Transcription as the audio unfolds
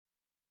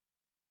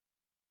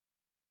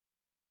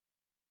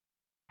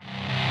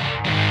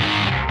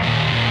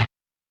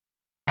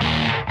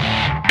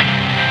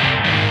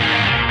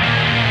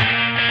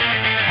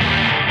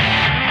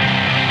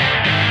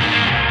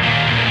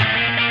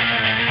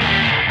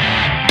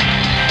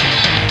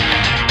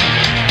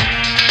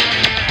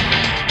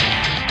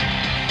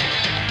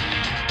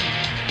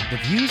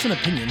views and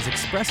opinions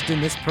expressed in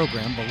this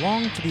program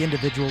belong to the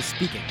individuals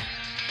speaking.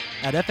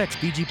 At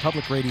FXBG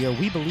Public Radio,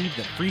 we believe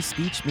that free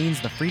speech means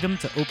the freedom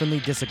to openly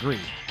disagree.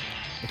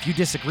 If you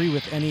disagree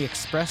with any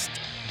expressed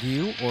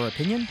view or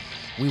opinion,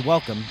 we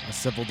welcome a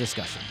civil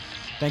discussion.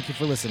 Thank you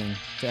for listening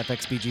to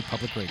FXBG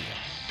Public Radio.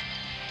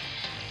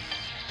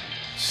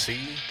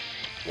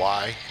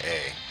 CYA.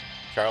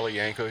 Charlie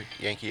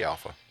Yankee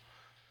Alpha.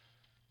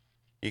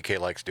 EK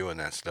likes doing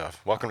that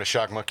stuff. Welcome to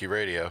Shock Monkey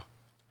Radio.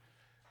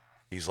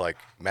 He's like,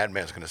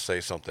 Madman's going to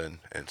say something,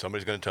 and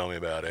somebody's going to tell me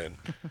about it.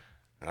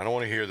 And I don't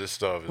want to hear this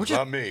stuff. It's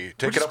not me.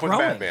 Take it up with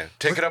Madman.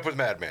 Take it up with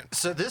Madman.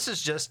 So this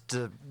is just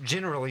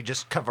generally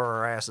just cover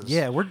our asses.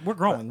 Yeah, we're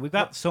growing. We've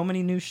got so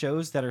many new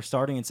shows that are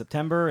starting in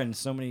September, and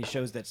so many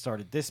shows that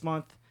started this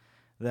month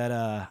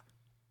that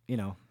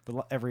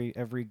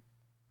every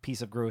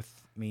piece of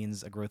growth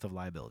means a growth of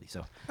liability.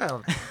 So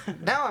well,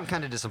 now I'm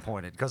kind of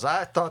disappointed because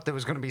I thought there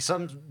was going to be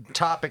some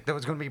topic that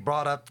was going to be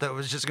brought up that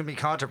was just going to be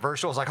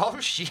controversial. I was like, oh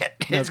shit,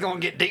 it's going to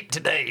get deep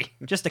today.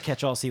 Just to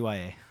catch all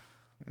CYA.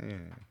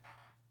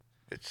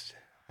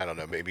 I don't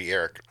know, maybe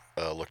Eric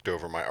looked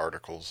over my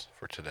articles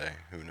for today.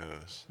 Who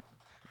knows?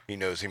 He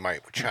knows he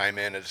might chime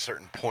in at a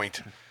certain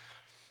point.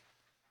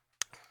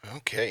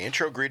 Okay,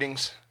 intro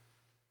greetings.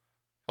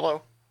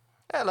 Hello.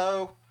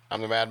 Hello. I'm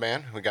the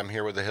Madman. I'm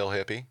here with the Hill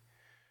Hippie.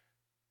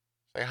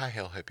 Say hi,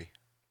 Hill Hippie.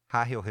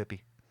 Hi, Hill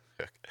Hippie.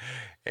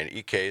 And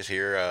EK's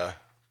here.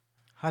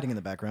 Hiding in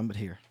the background, but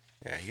here.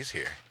 Yeah, he's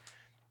here.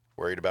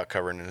 Worried about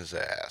covering his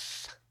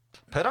ass.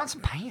 Put on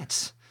some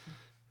pants.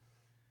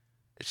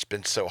 It's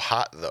been so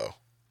hot, though.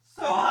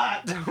 So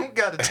hot. Don't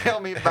got to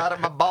tell me about it.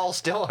 My balls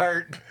still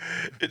hurt.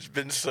 It's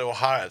been so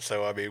hot.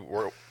 So, I mean,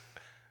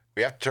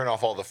 we have to turn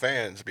off all the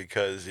fans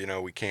because,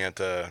 we can't,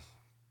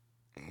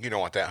 you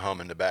don't want that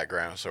hum in the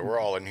background. So we're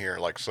all in here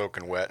like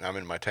soaking wet, and I'm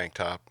in my tank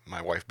top,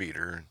 my wife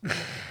beater,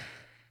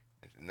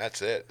 and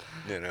that's it,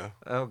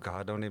 Oh,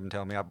 God, don't even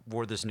tell me. I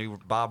wore this new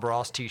Bob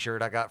Ross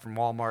t-shirt I got from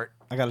Walmart.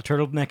 I got a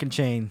turtleneck and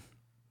chain.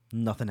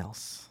 Nothing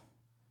else.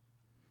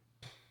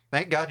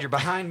 Thank God you're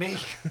behind me.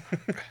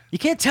 You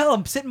can't tell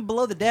I'm sitting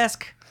below the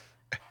desk.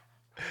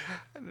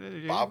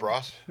 Bob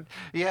Ross?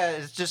 Yeah,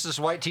 it's just this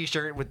white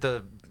t-shirt with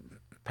the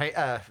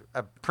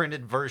a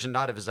printed version,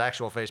 not of his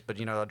actual face, but,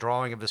 a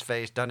drawing of his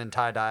face done in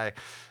tie-dye. It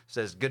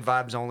says, good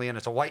vibes only, and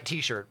it's a white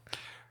t-shirt.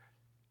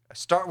 I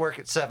start work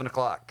at 7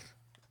 o'clock.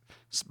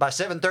 By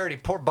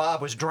 7:30, poor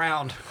Bob was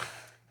drowned.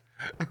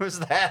 It was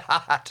that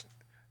hot.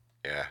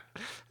 Yeah.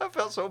 I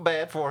felt so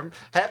bad for him.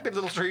 Happy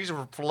little trees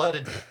were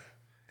flooded.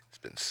 It's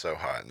been so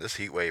hot, and this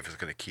heat wave is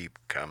going to keep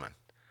coming.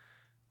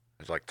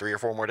 There's like 3 or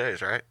 4 more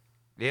days, right?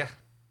 Yeah.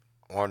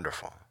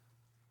 Wonderful.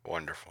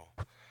 Wonderful.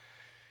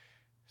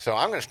 So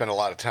I'm going to spend a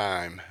lot of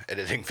time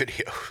editing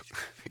video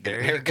in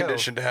an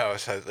air-conditioned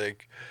house. I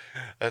think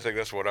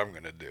that's what I'm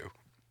going to do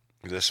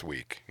this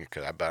week.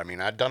 Because I've done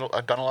a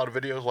lot of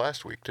videos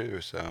last week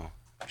too. So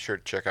be sure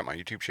to check out my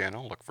YouTube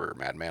channel. Look for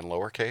Madman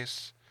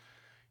lowercase.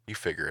 You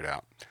figure it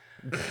out.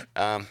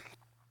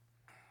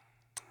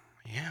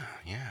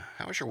 Yeah.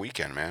 How was your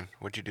weekend, man?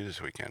 What'd you do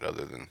this weekend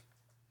other than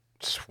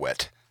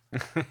sweat?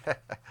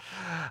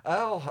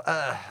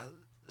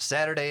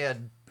 Saturday I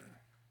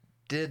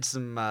did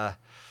some.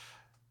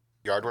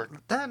 Yard work?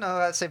 No,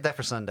 I saved that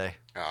for Sunday.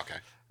 Oh, okay.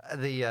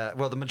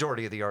 The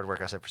majority of the yard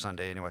work I saved for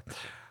Sunday anyway.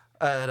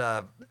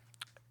 I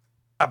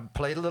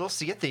played a little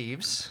Sea of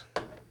Thieves.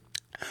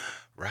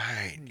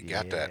 Right, you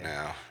got that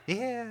now.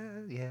 Yeah.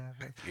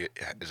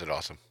 Is it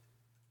awesome?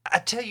 I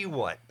tell you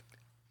what,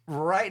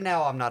 right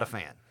now I'm not a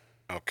fan.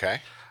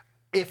 Okay.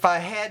 If I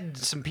had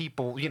some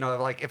people,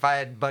 like if I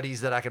had buddies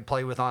that I could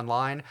play with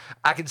online,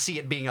 I could see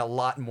it being a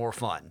lot more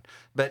fun.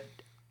 But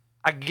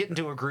I get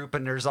into a group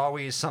and there's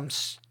always some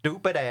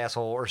stupid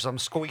asshole or some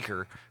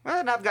squeaker. Well,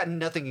 and I've got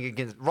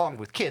nothing wrong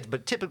with kids,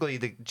 but typically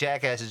the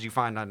jackasses you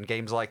find on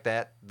games like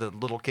that, the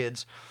little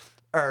kids,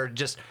 are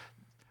just,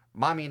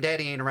 mommy and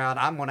daddy ain't around.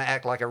 I'm going to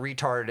act like a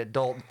retarded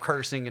adult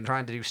cursing and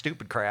trying to do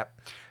stupid crap.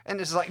 And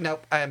it's like,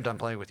 nope, I am done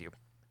playing with you.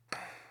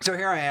 So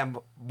here I am,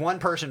 one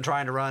person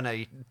trying to run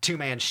a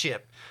 2-man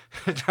ship,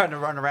 trying to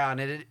run around,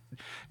 and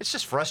it's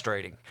just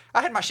frustrating.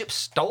 I had my ship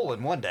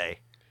stolen one day.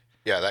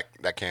 Yeah,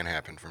 that can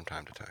happen from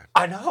time to time.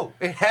 I know.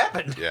 It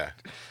happened. Yeah.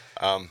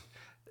 Why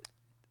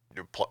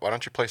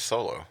don't you play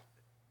solo?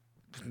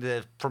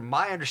 From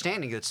my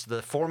understanding, it's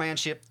the 4-man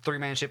ship,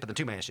 3-man ship, and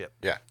the 2-man ship.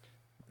 Yeah.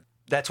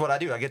 That's what I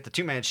do. I get the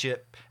 2-man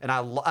ship, and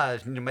I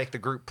make the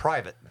group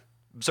private.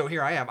 So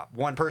here I am,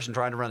 one person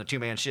trying to run a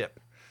 2-man ship.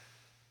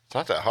 It's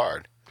not that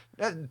hard.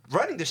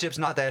 Running the ship's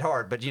not that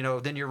hard, but,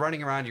 then you're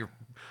running around,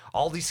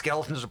 all these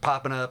skeletons are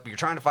popping up. You're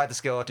trying to fight the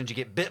skeletons. You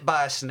get bit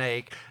by a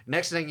snake.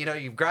 Next thing you know,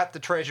 you've got the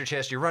treasure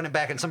chest. You're running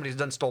back, and somebody's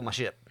done stole my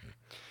ship.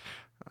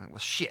 Well,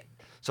 shit.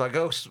 So I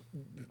go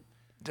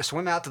to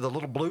swim out to the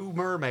little blue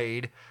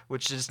mermaid,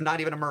 which is not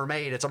even a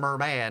mermaid. It's a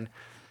merman.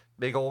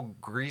 Big old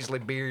grizzly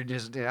beard.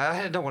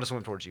 I don't want to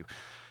swim towards you.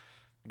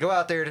 Go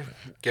out there to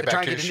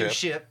try and get a new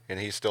ship. And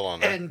he's still on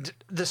there. And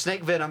the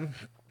snake venom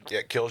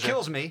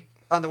kills me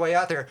on the way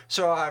out there.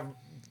 So I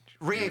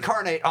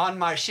reincarnate on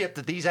my ship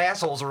that these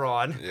assholes are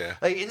on. Yeah.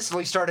 They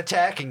instantly start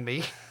attacking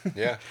me.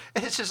 Yeah.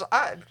 It's just,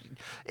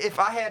 if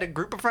I had a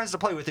group of friends to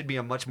play with, it'd be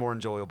a much more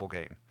enjoyable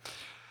game.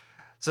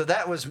 So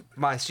that was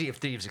my Sea of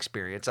Thieves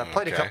experience. I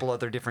played a couple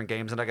other different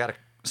games, and I got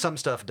some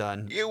stuff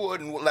done. You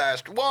wouldn't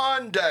last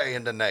one day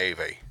in the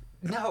Navy.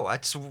 No,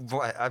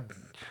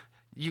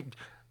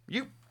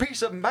 you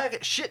piece of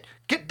maggot shit.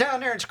 Get down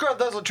there and scrub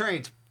those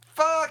latrines.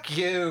 Fuck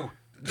you.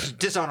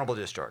 Dishonorable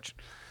discharge.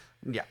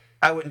 Yeah,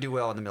 I wouldn't do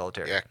well in the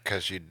military. Yeah,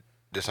 because you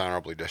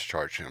dishonorably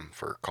discharged him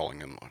for calling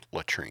them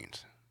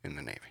latrines in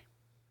the Navy.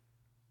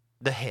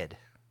 The head.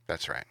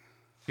 That's right.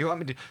 You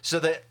want me to? So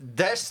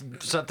that's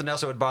something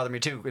else that would bother me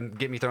too and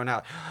get me thrown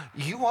out.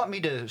 You want me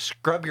to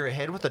scrub your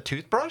head with a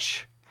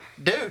toothbrush?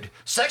 Dude,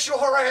 sexual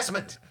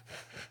harassment.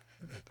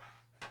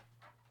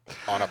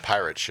 On a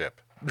pirate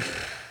ship.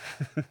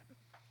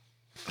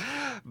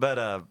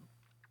 But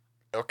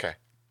Okay.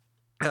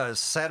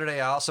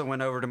 Saturday I also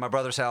went over to my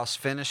brother's house,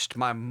 finished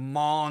my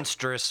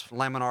monstrous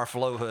laminar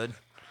flow hood.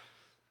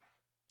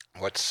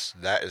 What's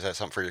that? Is that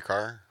something for your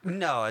car?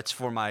 No, it's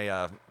for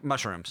my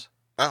mushrooms.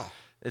 Oh.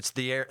 It's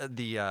the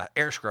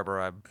air scrubber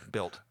I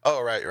built.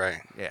 Oh,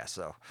 right. Yeah,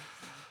 so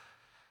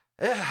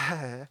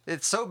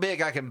it's so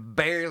big I can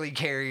barely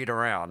carry it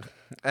around.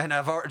 And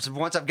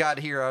once I've got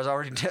here, I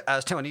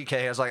was telling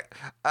EK, I was like,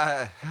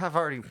 I've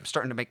already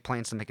starting to make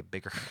plans to make it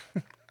bigger.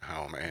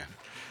 Oh man.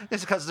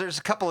 It's because there's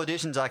a couple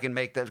additions I can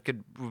make that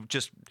could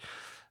just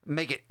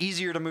make it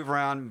easier to move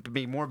around,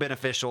 be more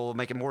beneficial,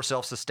 make it more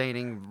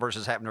self-sustaining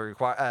versus having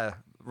to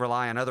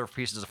rely on other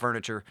pieces of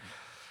furniture.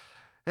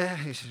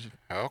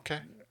 Okay.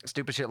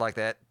 Stupid shit like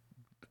that.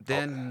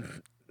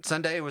 Then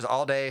Sunday was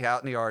all day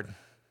out in the yard.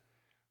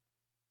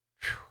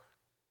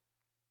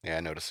 Yeah,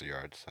 I noticed the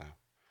yard. So.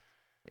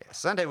 Yeah,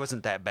 Sunday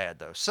wasn't that bad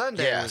though.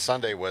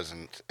 Sunday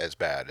wasn't as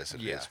bad as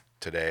it is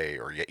today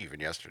or even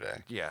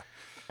yesterday. Yeah.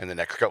 And the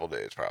next couple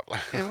days probably.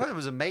 And what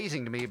was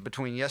amazing to me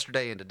between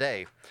yesterday and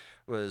today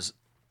was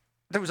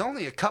there was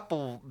only a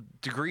couple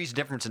degrees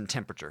difference in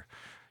temperature.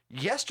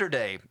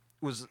 Yesterday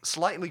was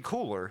slightly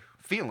cooler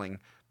feeling,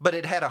 but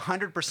it had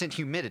 100%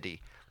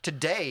 humidity.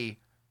 Today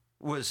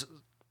was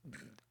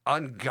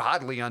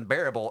ungodly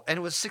unbearable, and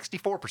it was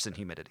 64%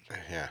 humidity.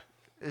 Yeah.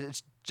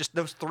 It's just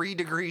those 3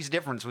 degrees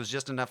difference was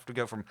just enough to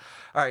go from,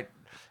 all right,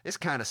 this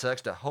kind of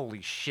sucks to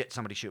holy shit,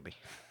 somebody shoot me.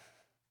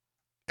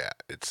 Yeah,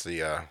 it's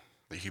the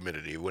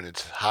humidity. When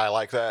it's high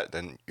like that,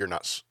 then you're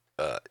not,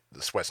 the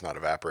sweat's not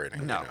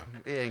evaporating. No, you know?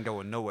 it ain't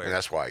going nowhere. And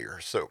that's why you're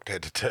soaked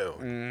head to toe.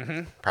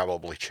 Mm-hmm.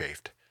 Probably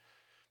chafed.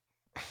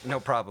 No,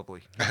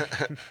 probably.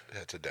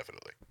 That's a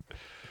definitely.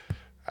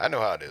 I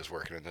know how it is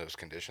working in those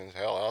conditions.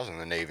 Hell, I was in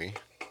the Navy.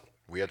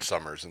 We had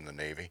summers in the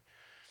Navy.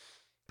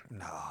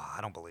 No, I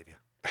don't believe you.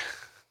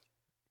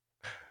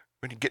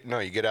 When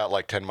you get out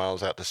like 10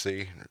 miles out to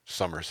sea,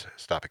 summers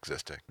stop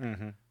existing.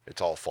 Mm-hmm. It's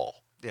all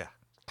fall. Yeah.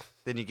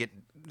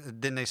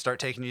 Then they start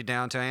taking you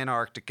down to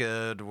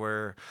Antarctica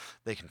where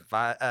they can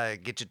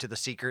get you to the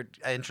secret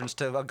entrance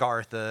to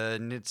Agartha,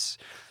 and it's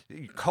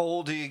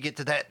cold till you get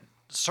to that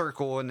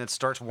circle, and it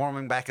starts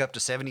warming back up to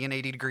 70 and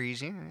 80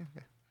 degrees. Yeah.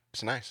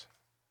 It's nice.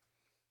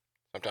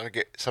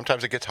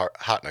 Sometimes it gets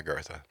hot in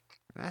Agartha.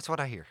 That's what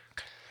I hear.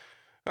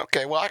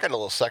 Okay, well, I got a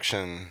little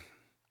section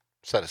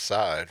set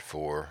aside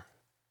for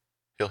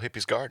Hill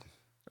Hippie's Garden.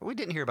 We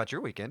didn't hear about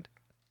your weekend.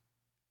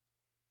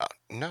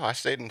 No, I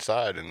stayed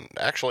inside, and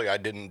actually I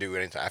didn't do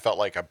anything. I felt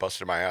like I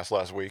busted my ass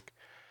last week,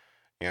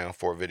 4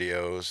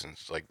 videos, and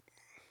it's like,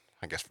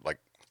 I guess like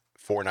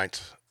 4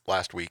 nights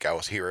last week I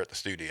was here at the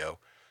studio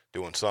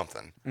doing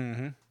something.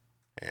 Mm-hmm.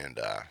 And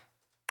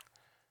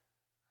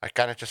I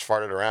kind of just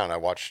farted around. I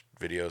watched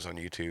videos on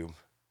YouTube.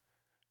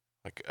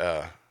 Like,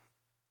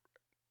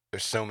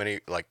 there's so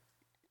many, like,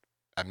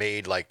 I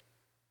made like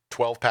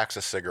 12 packs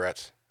of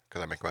cigarettes,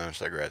 because I make my own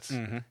cigarettes,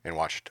 mm-hmm. and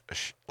watched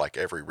like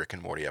every Rick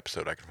and Morty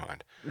episode I could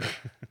find.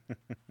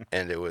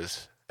 And it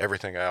was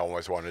everything I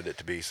always wanted it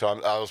to be. So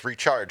I was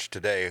recharged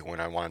today when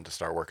I wanted to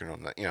start working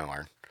on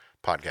our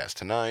podcast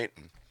tonight.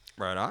 And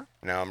right on.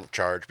 now I'm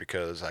charged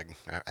because I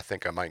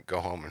think I might go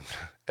home and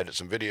edit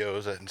some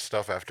videos and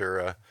stuff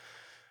after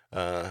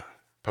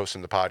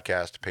posting the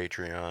podcast to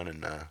Patreon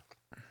and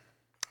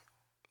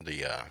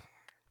the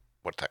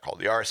what's that called?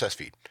 The RSS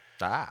feed.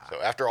 Ah.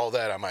 So after all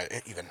that, I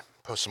might even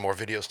post some more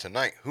videos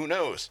tonight. Who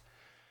knows?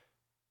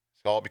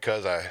 It's all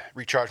because I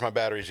recharged my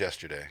batteries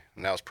yesterday,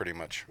 and that was pretty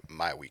much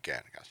my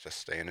weekend. I was just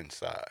staying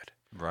inside.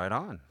 Right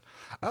on.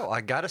 Oh,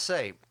 I gotta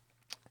say,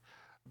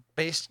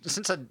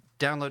 since I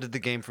downloaded the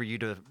game for you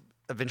to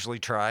eventually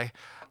try,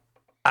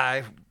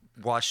 I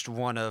watched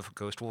one of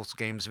Ghost Wolf's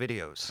Games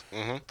videos.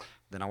 Mm-hmm.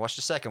 Then I watched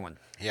the second one.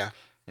 Yeah.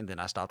 And then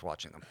I stopped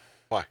watching them.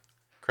 Why?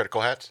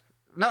 Critical hats?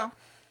 No.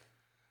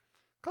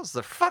 Because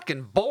they're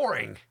fucking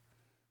boring.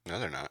 No,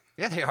 they're not.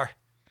 Yeah, they are.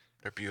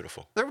 They're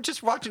beautiful. It's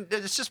just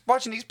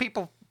watching these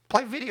people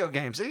play video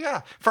games.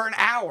 Yeah, for an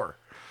hour.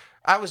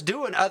 I was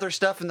doing other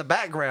stuff in the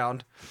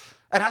background,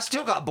 and I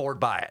still got bored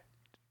by it.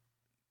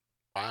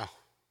 Wow.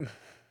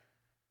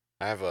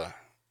 I have a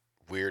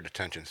weird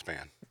attention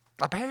span.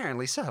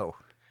 Apparently so.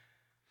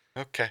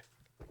 Okay.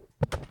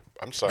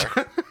 I'm sorry.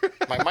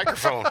 My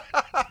microphone.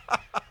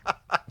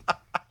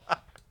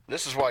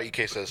 This is why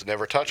EK says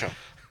never touch him.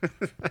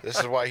 This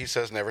is why he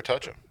says never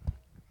touch him.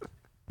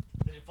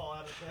 Did it fall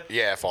out of the clip?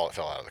 Yeah, it fell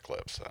out of the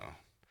clip, so.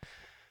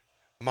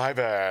 My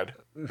bad.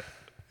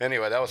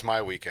 Anyway, that was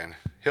my weekend.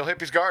 Hill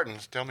Hippies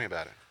Gardens. Tell me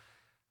about it.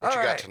 What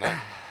you got tonight?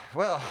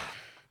 Well,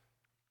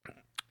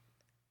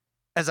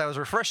 as I was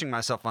refreshing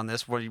myself on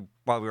this while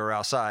we were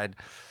outside,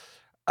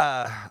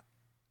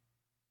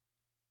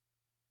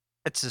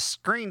 it's a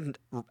screen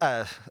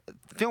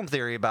film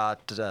theory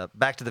about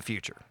Back to the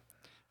Future.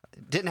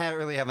 Didn't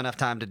really have enough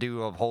time to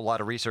do a whole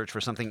lot of research for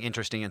something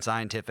interesting and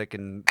scientific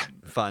and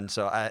fun,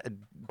 so I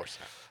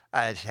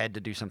had to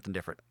do something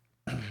different.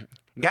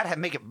 You got to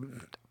make it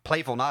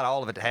playful. Not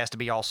all of it has to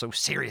be all so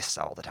serious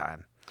all the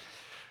time.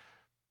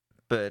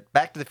 But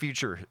Back to the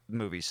Future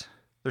movies,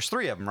 there's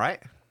 3 of them,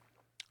 right?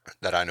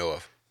 That I know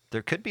of.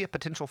 There could be a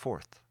potential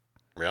 4th.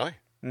 Really?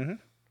 Mm-hmm.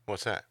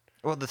 What's that?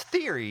 Well, the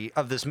theory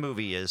of this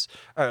movie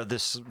or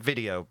this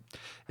video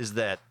is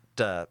that...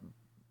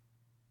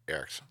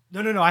 Eric's.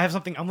 No. I have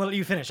something. I'm going to let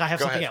you finish. I have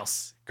Go something ahead.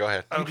 else. Go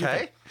ahead.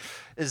 Okay.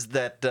 Is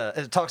that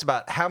it talks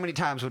about how many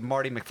times would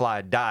Marty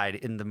McFly died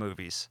in the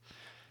movies?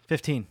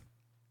 15.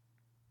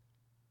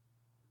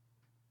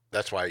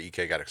 That's why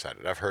EK got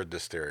excited. I've heard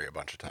this theory a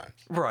bunch of times.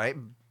 Right.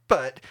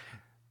 But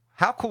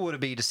how cool would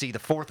it be to see the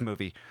 4th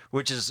movie,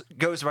 which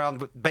goes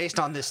around based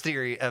on this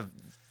theory of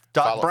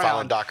Doc Brown.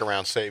 Following Doc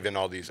around seeing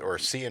all these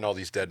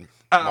dead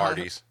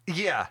Martys.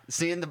 Yeah,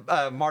 seeing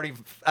the Marty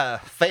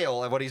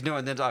fail at what he's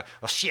doing, then oh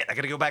shit, I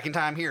got to go back in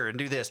time here and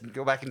do this, and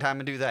go back in time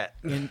and do that.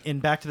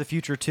 In Back to the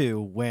Future 2,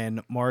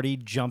 when Marty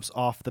jumps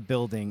off the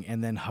building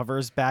and then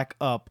hovers back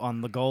up on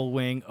the gull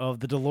wing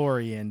of the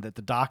DeLorean that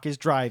the Doc is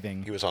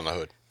driving, He was on the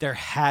hood.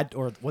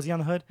 or was he on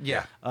the hood?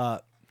 Yeah.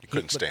 He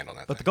couldn't stand on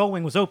that But the thing. gull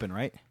wing was open,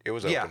 right? It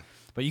was open. Yeah.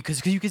 But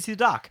because you could see the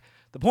Doc.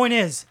 The point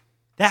is,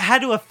 that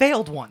had to have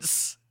failed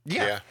once.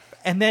 Yeah.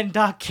 And then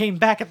Doc came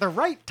back at the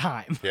right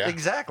time. Yeah.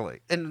 Exactly.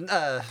 And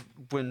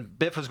when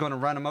Biff was going to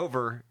run him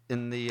over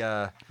in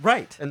the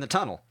Right. in the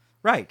tunnel,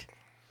 Right.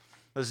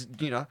 was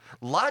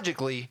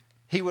logically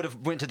he would have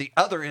went to the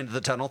other end of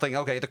the tunnel, thinking,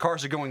 okay, the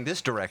cars are going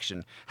this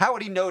direction. How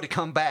would he know to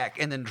come back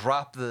and then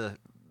drop the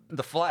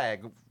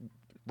flag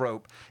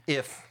rope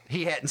if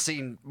he hadn't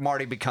seen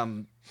Marty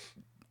become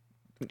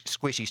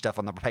squishy stuff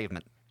on the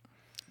pavement?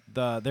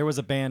 There was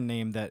a band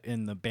name that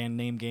in the band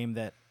name game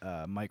that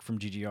Mike from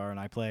GGR and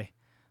I play.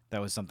 That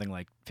was something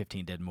like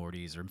 15 Dead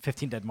Mortys or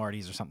 15 Dead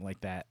Martys or something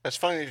like that. It's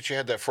funny that you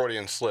had that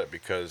Freudian slip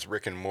because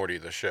Rick and Morty,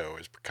 the show,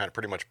 is kind of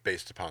pretty much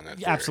based upon that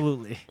theory.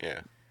 Absolutely.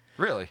 Yeah.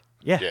 Really?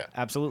 Yeah.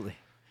 Absolutely.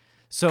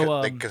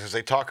 So Because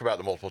they talk about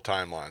the multiple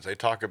timelines. They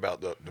talk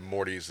about the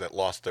Mortys that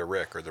lost their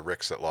Rick or the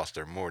Ricks that lost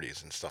their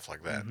Mortys and stuff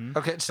like that.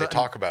 Okay, so They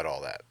talk about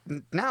all that.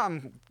 now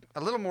I'm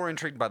a little more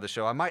intrigued by the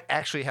show. I might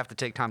actually have to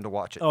take time to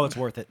watch it. oh, it's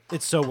worth it.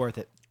 It's so worth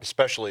it.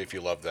 Especially if you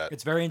love that.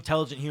 It's very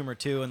intelligent humor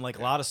too, and like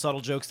a lot of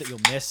subtle jokes that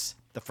you'll miss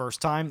the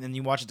first time, and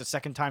you watch it the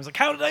second time. It's like,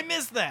 how did I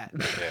miss that?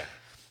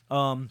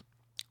 Yeah.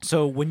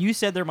 So when you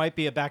said there might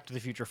be a Back to the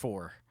Future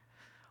 4,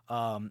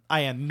 I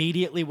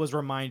immediately was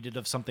reminded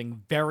of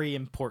something very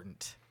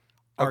important.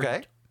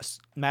 Okay.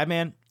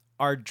 Madman,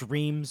 our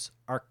dreams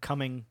are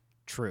coming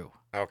true.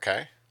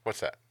 Okay.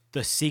 What's that?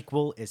 The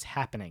sequel is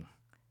happening.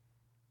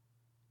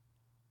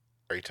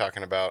 Are you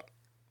talking about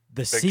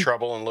The Big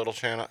Trouble in Little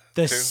China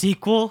 2? The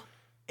sequel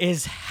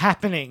is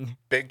happening.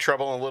 Big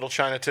Trouble in Little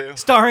China 2?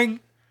 Starring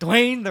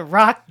Dwayne The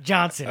Rock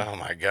Johnson. Oh,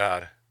 my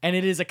God. And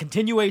it is a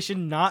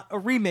continuation, not a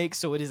remake,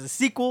 so it is a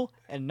sequel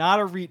and not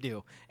a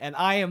redo. And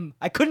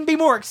I couldn't be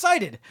more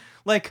excited.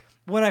 Like,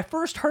 when I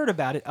first heard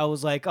about it, I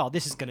was like, oh,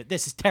 this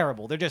is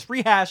terrible. They're just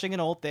rehashing an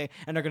old thing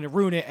and they're gonna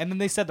ruin it. And then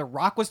they said The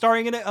Rock was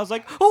starring in it. I was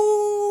like,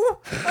 oh,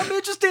 I'm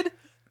interested.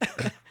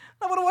 I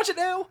wanna watch it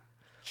now.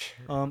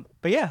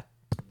 But yeah.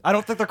 I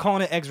don't think they're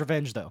calling it Egg's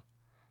Revenge though.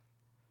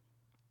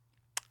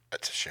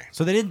 That's a shame.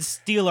 So they didn't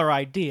steal our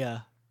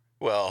idea.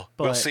 Well,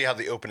 we'll But- see how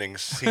the opening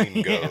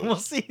scene goes. Yeah,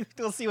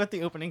 we'll see what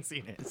the opening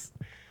scene is.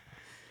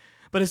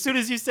 But as soon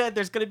as you said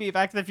there's going to be a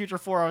Back to the Future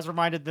 4, I was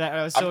reminded that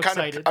I was so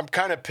excited. I'm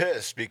kind of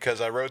pissed because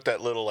I wrote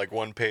that little like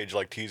one-page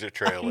like teaser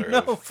trailer No,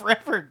 of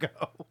forever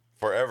ago.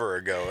 forever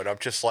ago, and I'm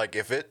just like,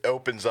 if it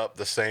opens up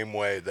the same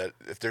way that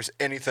if there's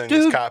anything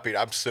Dude, that's copied,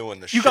 I'm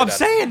suing the shit I'm out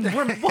saying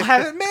we'll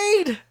have it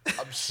made. of it.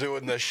 I'm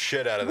suing the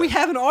shit out of We it.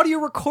 have an audio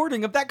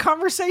recording of that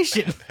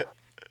conversation.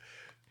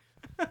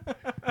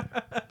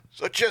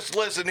 So just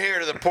listen here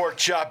to the Pork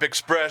Chop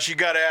Express. You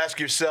got to ask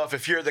yourself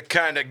if you're the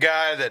kind of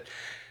guy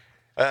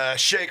that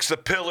shakes the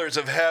pillars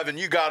of heaven.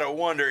 You got to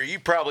wonder. You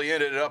probably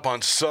ended up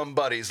on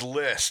somebody's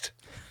list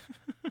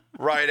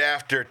right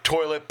after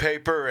toilet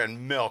paper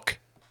and milk.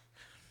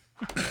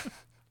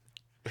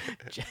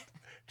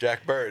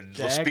 Jack Bird,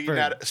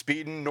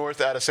 speeding north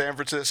out of San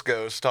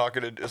Francisco, is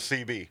talking to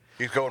CB.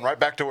 He's going right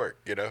back to work,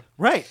 you know.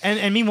 Right.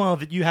 And meanwhile,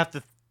 you have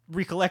to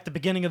recollect the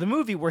beginning of the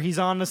movie where he's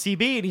on the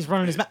CB and he's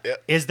running his mouth.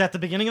 Yep. Is that the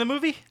beginning of the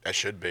movie? That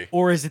should be.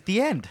 Or is it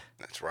the end?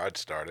 That's where I'd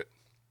start it.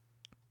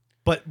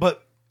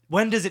 But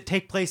when does it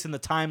take place in the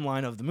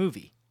timeline of the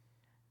movie?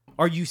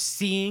 Are you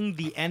seeing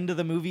the end of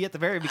the movie at the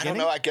very I beginning?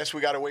 don't know. I guess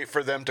we got to wait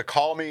for them to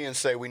call me and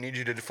say we need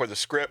you for the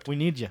script, We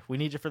need you. We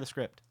need you for the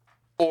script.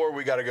 or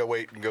we got to go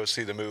wait and go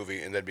see the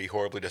movie and then be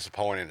horribly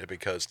disappointed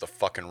because the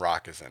fucking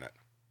Rock is in it.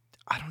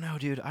 I don't know,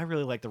 dude. I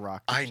really like The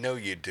Rock. I know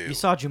you do. You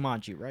saw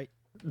Jumanji, right?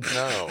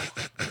 No.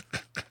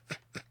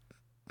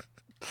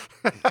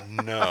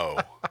 No.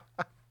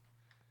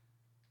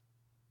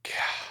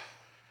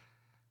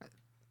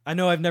 I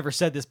know I've never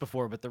said this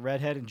before, but the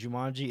redhead in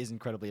Jumanji is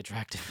incredibly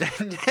attractive.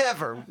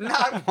 Never.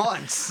 Not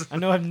once. I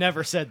know I've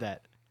never said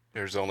that.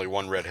 There's only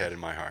one redhead in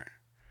my heart.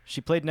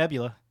 She played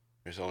Nebula.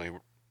 There's only.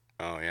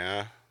 Oh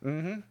yeah.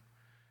 Mm-hmm.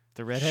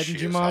 The redhead in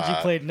She is Jumanji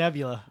hot. played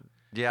Nebula.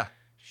 Yeah.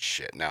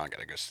 Shit. Now I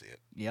gotta go see it.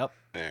 Yep.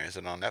 There, is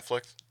it on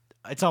Netflix?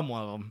 It's on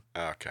one of them.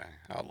 Okay,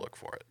 I'll look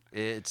for it.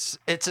 It's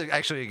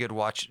actually a good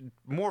watch.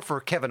 More for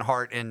Kevin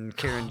Hart and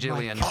Karen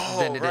Gillian Oh,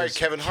 than it is. right.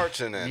 Kevin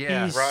Hart's in it.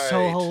 Yeah. He's right.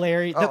 so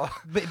hilarious. Oh.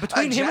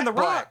 Between him Jack and The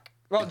Rock. Black.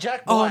 Well,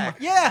 Jack Oh, Black.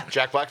 yeah.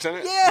 Jack Black's in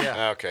it?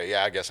 Yeah. Okay,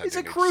 yeah, I guess I It's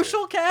do a need to see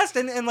crucial cast,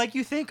 and like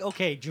you think,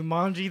 okay,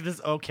 Jumanji,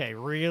 this okay,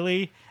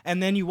 really?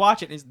 And then you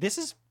watch it. This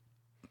is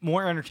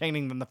more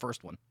entertaining than the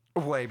first one.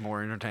 Way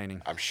more entertaining.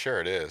 it. I'm sure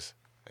it is.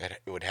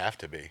 It would have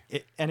to be.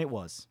 And it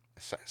was.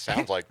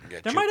 Sounds like. Yeah,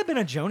 There might have been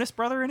a Jonas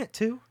brother in it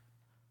too.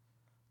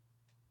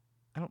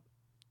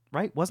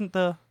 Right? Wasn't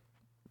the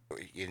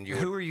And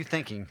Who are you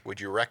thinking?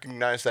 would you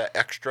recognize that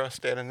extra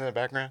standing in the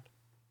background?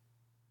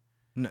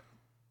 No.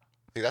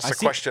 See, that's I the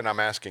see- question I'm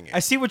asking you. I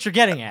see what you're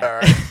getting at. All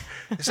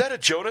right. Is that a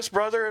Jonas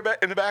brother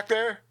in the back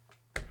there?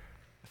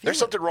 There's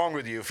something wrong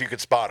with you if you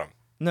could spot him.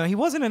 No, he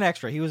wasn't an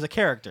extra. He was a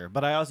character,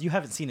 but you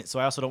haven't seen it, so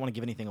I also don't want to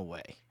give anything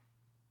away.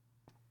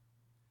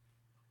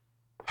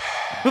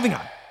 Moving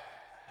on.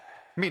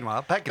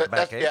 Meanwhile, back at the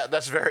back Yeah,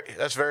 that's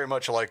very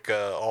much like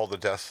all the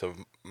deaths of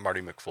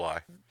Marty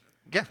McFly.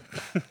 Yeah.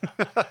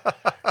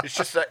 It's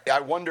just that I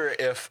wonder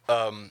if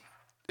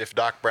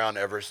Doc Brown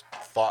ever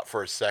thought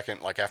for a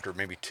second, like after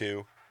maybe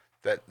two,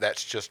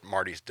 that's just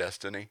Marty's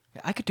destiny.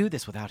 I could do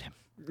this without him.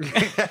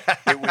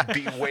 It would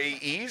be way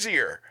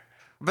easier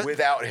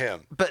without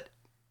him. But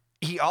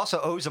he also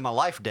owes him a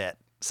life debt,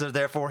 so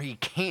therefore he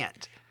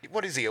can't.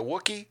 What is he, a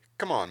Wookiee?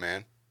 Come on,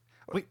 man.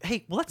 Wait,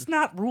 hey, let's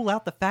not rule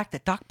out the fact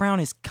that Doc Brown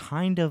is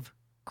kind of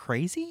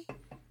crazy.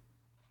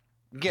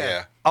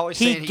 Yeah. Always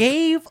He saying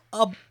gave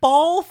a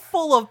ball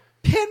full of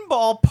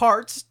pinball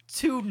parts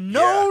to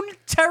known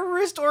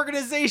terrorist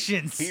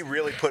organizations. He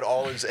really put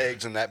all his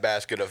eggs in that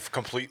basket of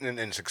completing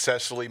and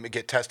successfully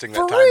testing that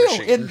For time real,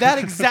 machine. in that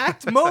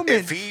exact moment.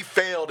 If he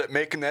failed at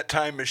making that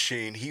time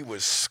machine, he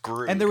was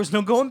screwed. And there was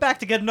no going back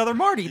to get another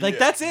Marty. Like Yeah.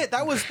 that's it.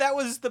 That was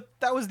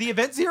the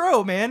event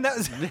zero, man. That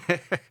was.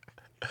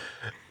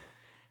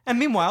 And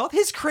meanwhile,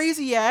 his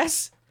crazy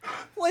ass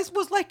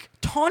was like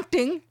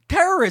taunting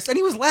terrorists, and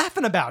he was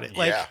laughing about it.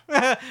 Like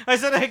I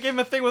said, I gave him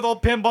a thing with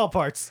old pinball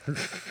parts.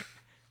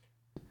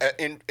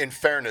 In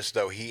fairness,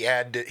 though, he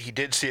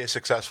did see a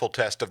successful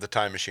test of the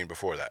time machine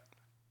before that.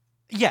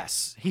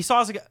 Yes, he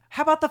saw.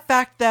 How about the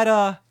fact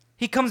that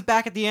he comes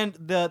back at the end,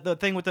 the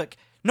thing with the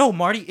no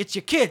Marty, it's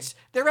your kids.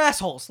 They're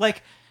assholes.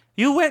 Like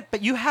you went,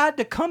 but you had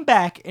to come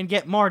back and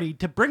get Marty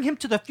to bring him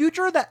to the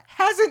future that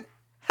hasn't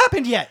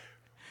happened yet.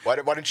 Why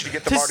didn't you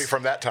get the To Marty s-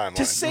 from that timeline?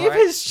 To save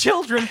his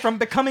children from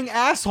becoming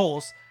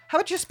assholes, how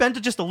about you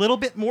spend just a little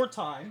bit more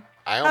time?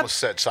 I almost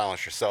said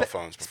silence your cell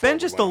phones. Before Spend we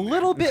just a went in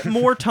little bit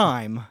more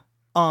time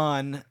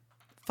on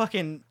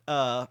fucking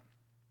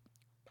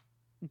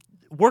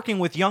working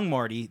with young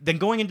Marty than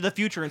going into the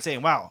future and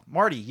saying, wow,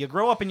 Marty, you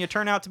grow up and you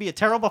turn out to be a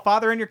terrible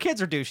father and your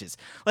kids are douches.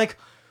 Like,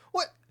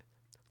 what?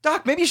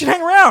 Doc, maybe you should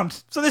hang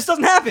around so this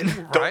doesn't happen.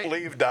 there. Right. Don't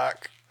leave,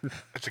 Doc.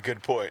 That's a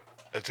good point.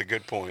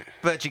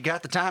 But you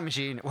got the time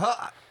machine.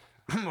 Well,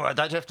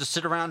 I'd have to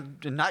sit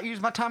around and not use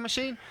my time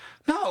machine?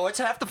 No, it's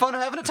half the fun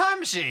of having a time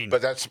machine.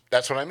 But that's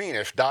what I mean.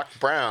 If Doc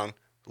Brown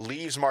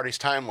leaves Marty's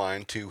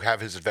timeline to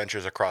have his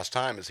adventures across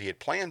time as he had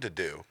planned to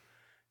do,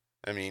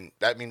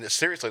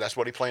 seriously, that's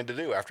what he planned to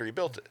do after he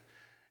built it.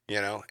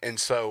 You know? And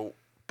so,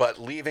 but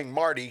leaving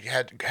Marty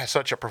has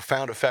such a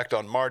profound effect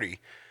on Marty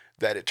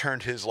that it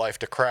turned his life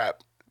to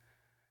crap.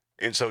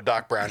 And so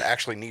Doc Brown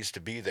actually needs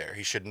to be there.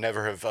 He should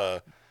never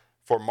have,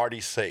 for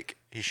Marty's sake,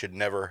 he should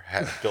never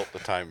have built the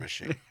time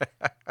machine.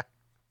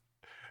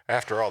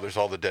 After all, there's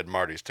all the dead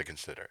Martys to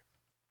consider.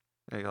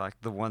 Like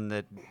the one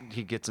that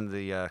he gets in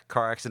the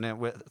car accident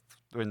with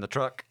in the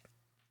truck.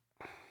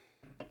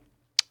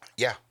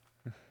 Yeah.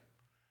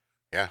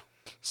 Yeah.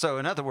 So,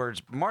 in other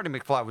words, Marty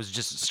McFly was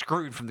just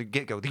screwed from the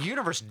get-go. The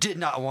universe did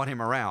not want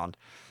him around.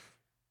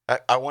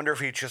 I wonder if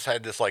he just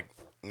had this like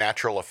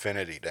natural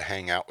affinity to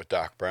hang out with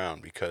Doc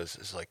Brown because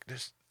it's like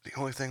this the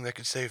only thing that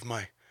could save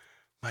my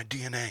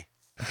DNA.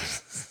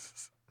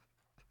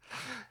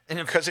 And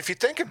Because if you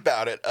think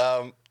about it,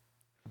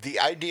 the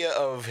idea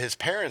of his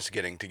parents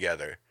getting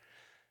together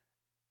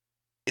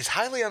is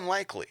highly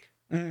unlikely,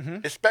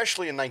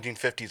 especially in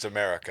 1950s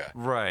America.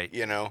 right.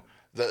 You know,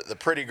 the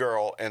pretty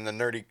girl and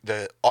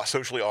the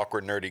socially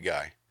awkward nerdy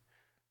guy.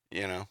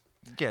 You know,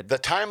 Yeah. the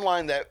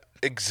timeline that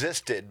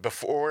existed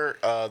before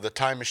the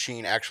time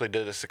machine actually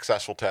did a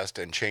successful test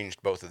and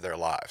changed both of their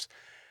lives.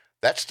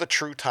 That's the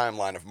true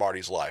timeline of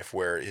Marty's life,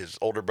 where his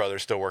older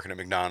brother's still working at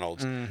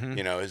McDonald's. Mm-hmm.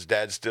 You know, his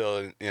dad's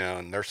still,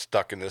 and they're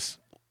stuck in this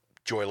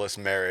joyless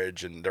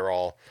marriage, and they're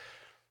all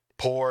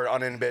poor,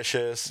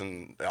 unambitious,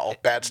 and all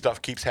bad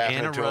stuff keeps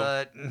happening to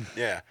them.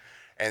 Yeah.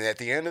 And at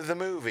the end of the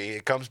movie,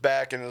 it comes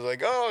back and it's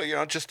like,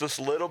 oh, just this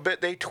little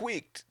bit they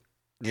tweaked.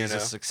 He's a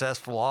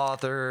successful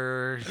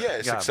author.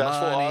 Yeah, successful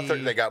author.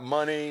 They got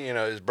money.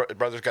 His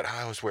brother's got,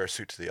 I always wear a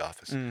suit to the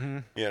office. Mm-hmm.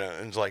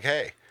 And it's like,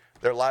 hey,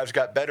 their lives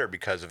got better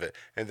because of it.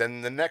 And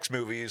then the next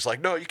movie is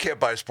like, no, you can't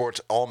buy a sports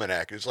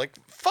almanac. It's like,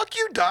 fuck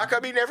you, Doc. I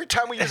mean, every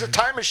time we use a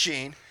time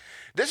machine,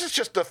 this is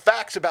just the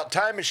facts about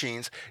time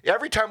machines.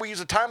 Every time we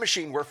use a time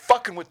machine, we're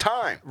fucking with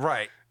time.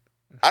 Right.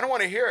 I don't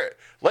want to hear it.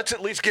 Let's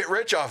at least get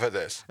rich off of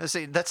this.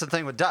 See, that's the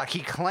thing with Doc.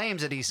 He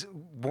claims that he's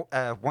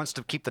wants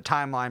to keep the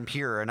timeline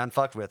pure and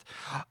unfucked with,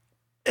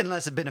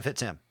 unless it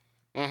benefits him.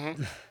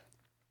 Mm-hmm.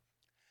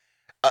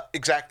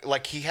 Exactly.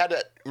 Like he had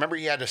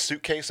a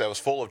suitcase that was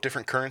full of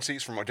different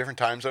currencies from different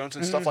time zones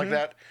and stuff like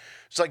that.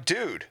 It's like,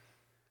 dude,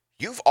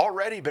 you've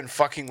already been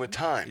fucking with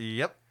time.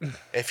 Yep.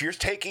 If you're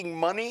taking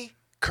money,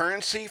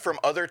 currency from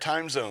other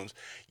time zones,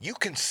 you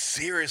can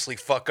seriously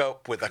fuck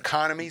up with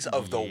economies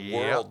of the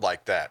world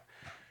like that.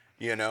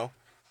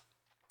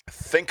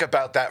 Think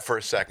about that for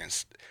a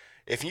second.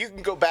 If you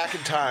can go back in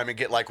time and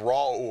get like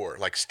raw ore,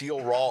 like steel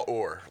raw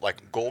ore,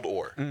 like gold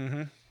ore,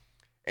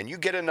 and you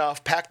get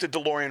enough, pack the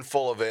DeLorean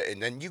full of it,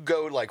 and then you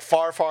go like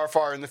far, far,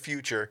 far in the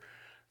future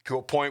to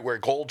a point where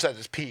gold's at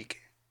its peak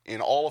in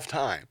all of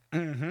time.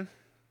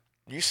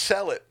 You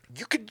sell it.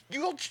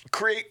 You'll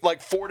create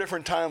like 4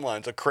 different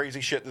timelines of crazy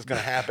shit that's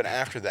going to happen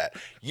after that.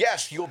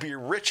 Yes, you'll be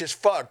rich as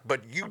fuck,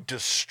 but you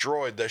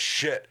destroyed the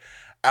shit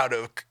out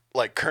of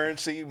like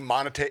currency,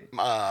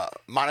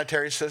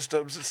 monetary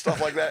systems and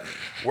stuff like that.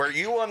 Where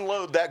you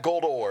unload that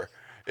gold ore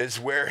is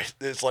where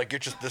it's like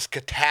it's just this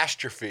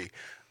catastrophe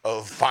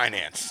of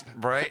finance.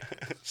 Right.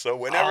 So all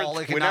whenever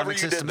economic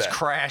you did systems that,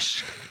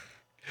 crash.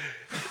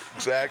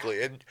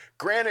 Exactly. And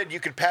granted, you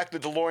could pack the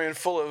DeLorean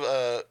full of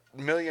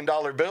 $1 million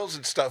bills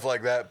and stuff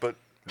like that, but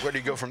where do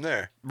you go from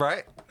there?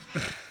 Right.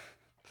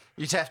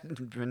 You just have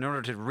to, in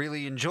order to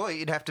really enjoy it,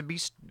 you'd have to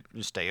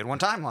stay in one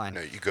timeline.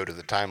 No, you go to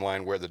the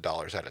timeline where the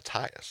dollar's at its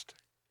highest.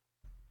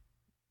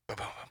 Boom,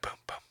 boom, boom,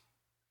 boom.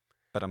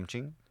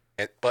 Ba-dum-ching.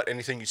 But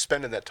anything you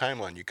spend in that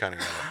timeline, you kind of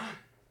gotta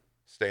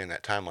stay in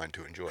that timeline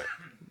to enjoy it.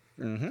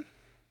 Mm-hmm.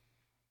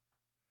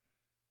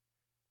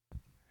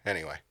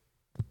 Anyway.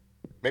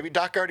 Maybe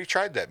Doc already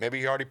tried that. Maybe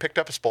he already picked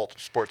up a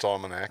sports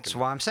almanac. That's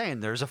why I'm saying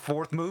there's a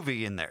 4th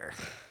movie in there.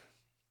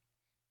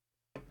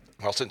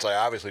 Well, since I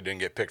obviously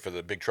didn't get picked for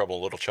the Big Trouble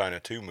in Little China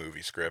 2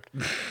 movie script,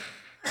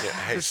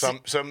 hey,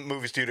 some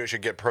movie studio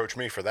should approach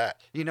me for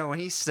that. When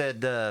he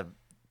said that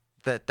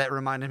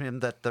reminded him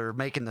that they're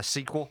making the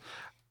sequel,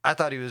 I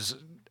thought he was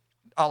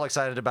all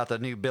excited about the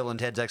new Bill and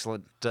Ted's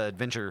Excellent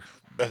Adventure.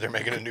 They're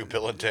making a new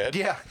Bill and Ted?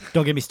 Yeah.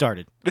 Don't get me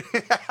started.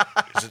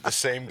 Is it the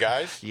same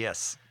guys?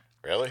 Yes.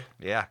 Really?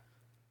 Yeah.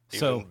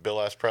 Even Bill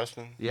S.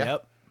 Preston? Yeah.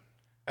 Yep.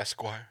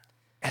 Esquire?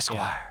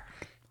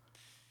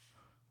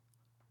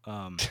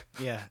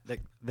 Yeah.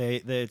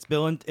 It's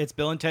Bill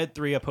and Ted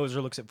 3. A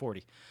poser looks at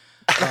 40.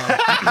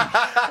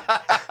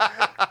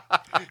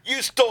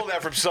 You stole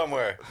that from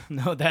somewhere.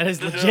 No, that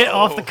is legit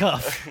off the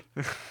cuff.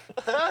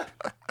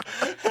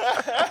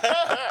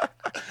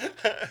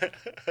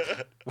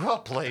 Well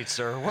played,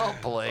 sir. Well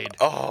played.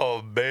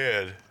 Oh,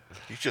 man.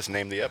 You just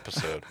named the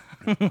episode.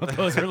 A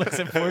poser looks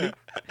at 40.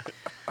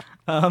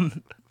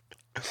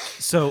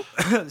 So,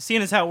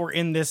 seeing as how we're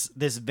in this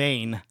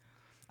vein,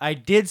 I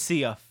did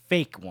see a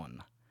fake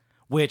one,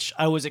 which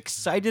I was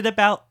excited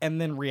about,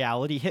 and then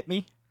reality hit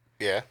me.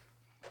 Yeah.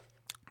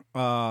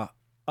 A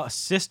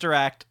sister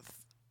act,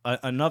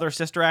 another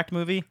sister act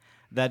movie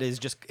that is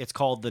it's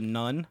called The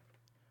Nun,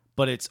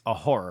 but it's a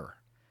horror.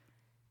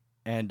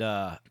 And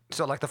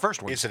so like the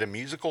first one. Is it a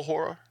musical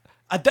horror?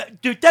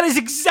 Dude, that is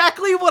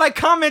exactly what I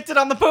commented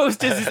on the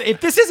post. Is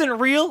if this isn't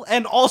real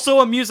and also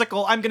a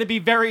musical, I'm gonna be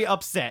very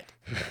upset.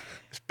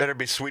 This better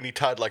be Sweeney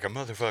Todd like a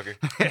motherfucker.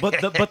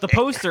 But the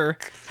poster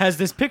has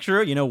this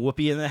picture,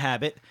 Whoopi in the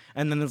habit,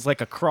 and then there's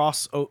like a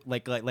cross,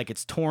 like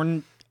it's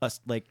torn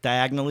like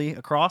diagonally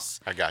across.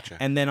 I gotcha.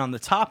 And then on the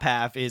top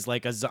half is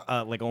like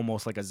like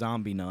almost like a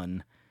zombie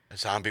nun. A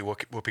zombie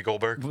Whoopi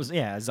Goldberg?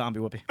 A zombie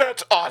Whoopi.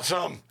 That's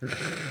awesome.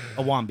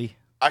 A wombi.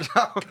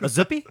 A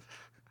zippy?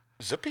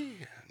 Zippy?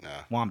 No.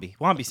 Wombi.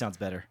 Wombi sounds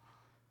better.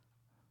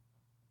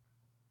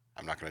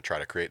 I'm not going to try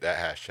to create that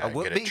hashtag and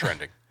get whoopee? it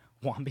trending.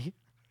 Wombi.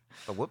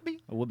 A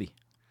whoopee? A whoopee.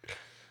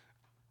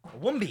 A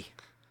wombi.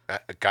 A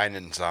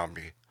Guinan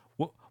zombie.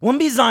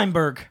 Wombi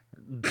Zeinberg.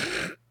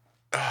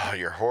 Oh,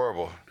 you're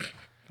horrible.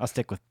 I'll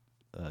stick with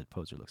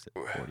poser looks at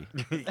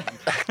 40.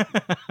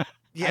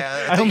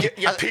 Yeah,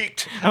 You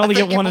peaked. I only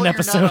get one an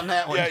episode.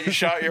 Yeah, you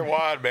shot your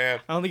wad,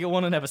 man. I only get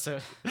one an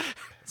episode.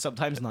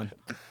 Sometimes none.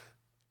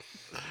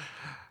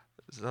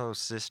 So,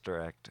 sister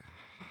act.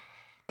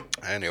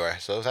 Anyway,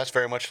 so that's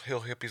very much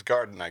Hill Hippie's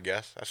Garden, I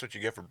guess. That's what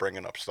you get for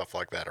bringing up stuff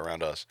like that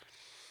around us.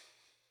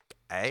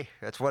 Hey,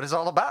 that's what it's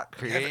all about.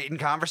 Creating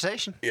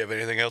conversation. You have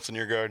anything else in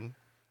your garden?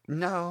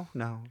 No.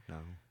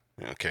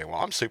 Okay, well,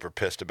 I'm super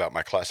pissed about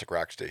my classic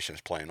rock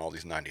stations playing all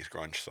these 90s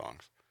grunge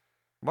songs.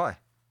 Why?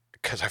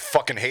 Because I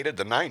fucking hated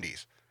the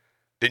 90s.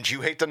 Didn't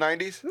you hate the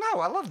 90s? No,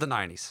 I love the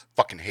 90s.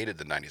 Fucking hated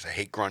the 90s. I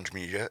hate grunge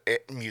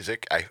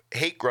music. I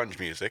hate grunge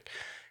music.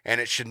 And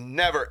it should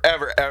never,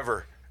 ever,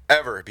 ever,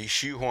 ever be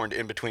shoehorned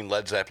in between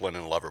Led Zeppelin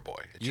and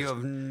Loverboy. You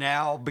have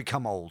now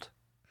become old.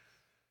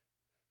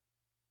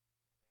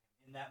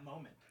 In that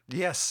moment.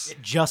 Yes.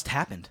 It just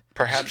happened.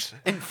 Perhaps.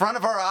 In front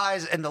of our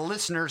eyes and the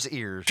listeners'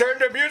 ears. Turn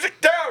the music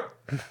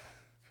down!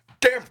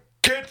 Damn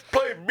kids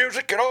play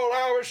music at all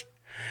hours.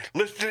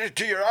 Listening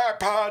to your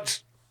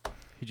iPods.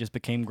 He just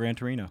became Gran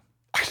Torino.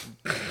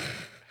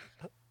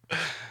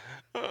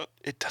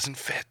 It doesn't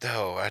fit,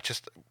 though.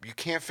 You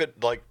can't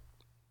fit, like,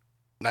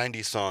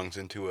 90s songs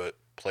into a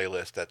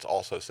playlist that's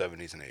also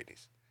 70s and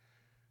 80s.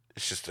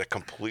 It's just a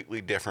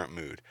completely different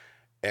mood.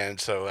 And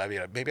so, I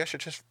mean, maybe I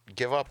should just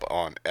give up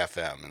on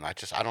FM. And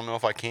I don't know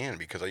if I can,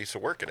 because I used to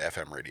work at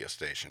FM radio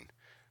station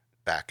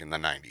back in the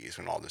 90s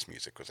when all this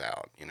music was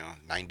out. You know,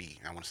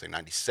 90, I want to say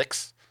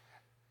 96,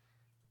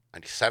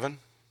 97.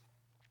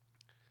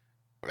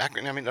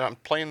 I'm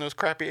playing those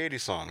crappy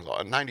 80s songs,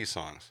 90s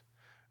songs.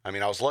 I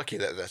mean, I was lucky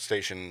that that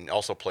station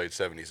also played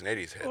 70s and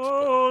 80s hits.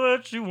 All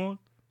that you want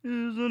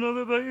is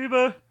another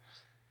baby.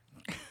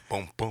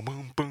 Boom, boom,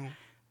 boom, boom.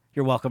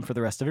 You're welcome for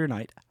the rest of your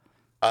night.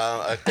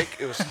 I think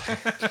it was...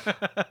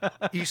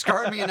 You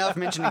scarred me enough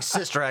mentioning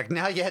Sister Act.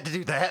 Now you had to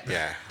do that.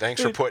 Yeah,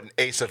 thanks for putting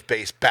Ace of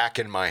Base back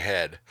in my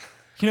head.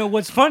 You know,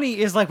 what's funny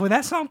is, like, when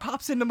that song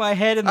pops into my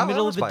head in the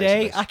middle of the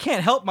day, Ace of Base. I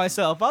can't help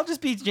myself. I'll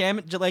just be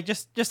jamming, like,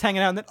 just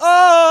hanging out, and then,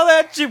 all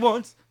that she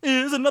wants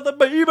is another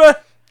baby. Well,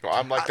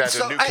 I'm like that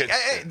So, in New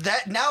Kids.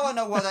 that now I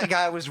know why that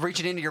guy was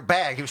reaching into your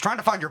bag. He was trying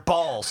to find your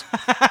balls.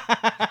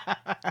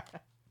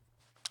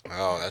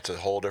 Oh, that's a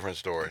whole different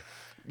story.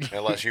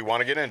 Unless you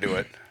want to get into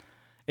it.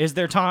 Is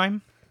there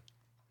time?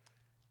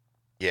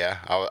 Yeah,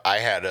 I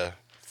had a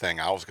thing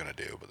I was going to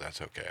do, but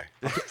that's okay.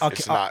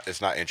 It's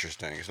not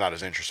interesting. It's not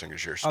as interesting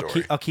as your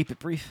story. I'll keep it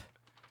brief.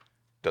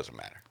 Doesn't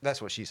matter.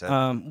 That's what she said.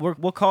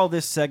 We'll call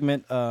this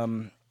segment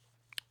Meth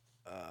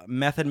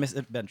and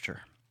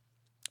Misadventure.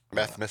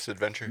 Meth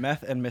Misadventure?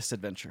 Meth and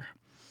Misadventure.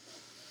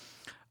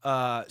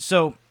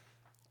 So,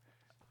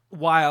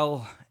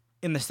 while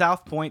in the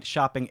South Point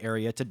shopping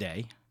area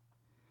today,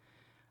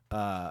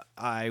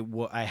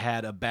 I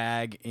had a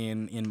bag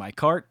in my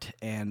cart,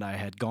 and I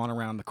had gone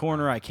around the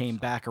corner. I came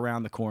back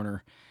around the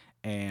corner,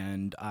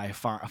 and I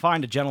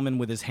find a gentleman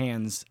with his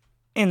hands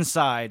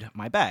inside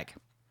my bag.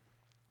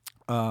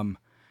 And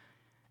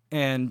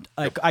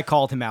I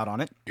called him out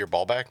on it. Your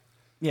ball bag?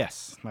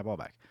 Yes, my ball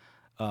bag.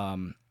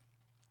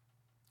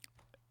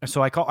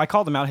 So I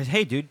called him out.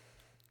 Hey, dude,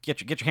 get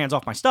your hands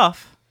off my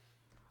stuff.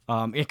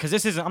 Because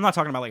this isn't. I'm not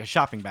talking about like a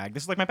shopping bag.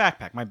 This is like my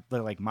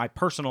backpack, my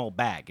personal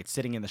bag. It's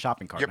sitting in the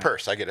shopping cart. Your now.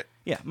 purse, I get it.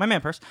 Yeah, my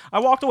man purse. I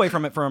walked away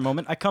from it for a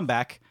moment. I come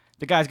back.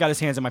 The guy's got his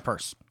hands in my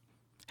purse.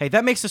 Hey,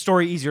 that makes the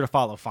story easier to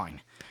follow.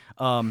 Fine.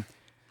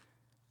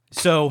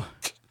 So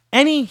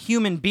any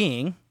human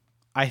being,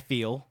 I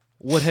feel,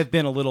 would have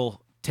been a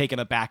little taken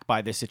aback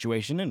by this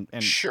situation.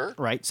 And Sure.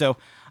 Right. So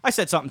I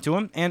said something to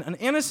him, and an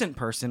innocent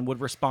person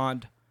would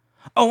respond,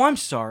 "Oh, I'm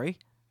sorry.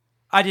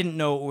 I didn't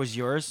know it was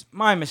yours.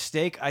 My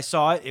mistake. I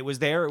saw it. It was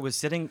there. It was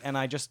sitting, and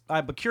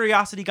but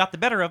curiosity got the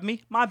better of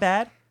me. My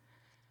bad."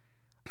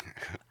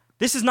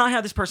 This is not how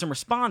this person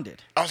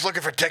responded. I was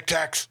looking for Tic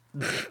Tacs.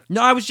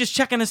 No, I was just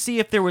checking to see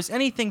if there was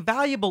anything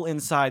valuable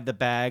inside the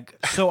bag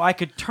so I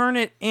could turn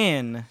it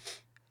in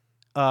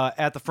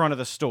at the front of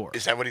the store.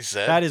 Is that what he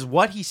said? That is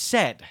what he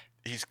said.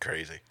 He's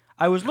crazy.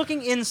 I was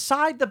looking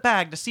inside the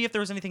bag to see if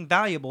there was anything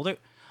valuable.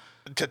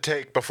 To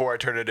take before I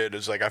turn it in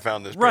is like I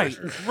found this Right,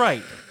 purse.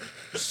 right.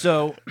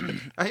 So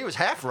He was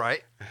half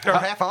right, or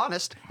half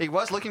honest. He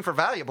was looking for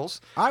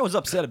valuables. I was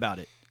upset about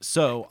it.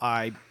 So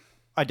I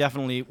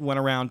definitely went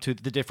around to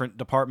the different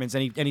departments,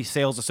 any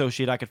sales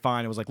associate I could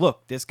find. It was like,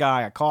 look, this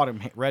guy, I caught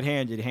him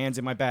red-handed, hands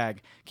in my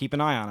bag. Keep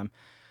an eye on him.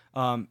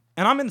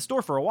 And I'm in the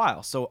store for a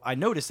while, so I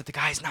noticed that the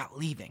guy's not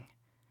leaving.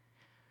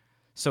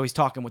 So he's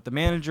talking with the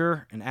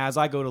manager, and as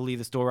I go to leave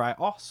the store, I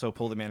also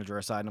pull the manager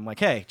aside, and I'm like,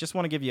 hey, just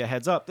want to give you a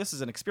heads up. This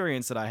is an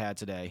experience that I had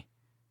today.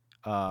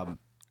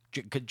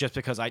 Just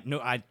because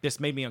this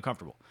made me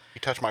uncomfortable. He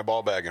touched my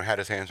ball bag and had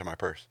his hands in my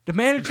purse. The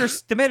manager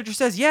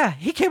says, yeah,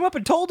 he came up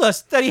and told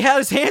us that he had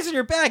his hands in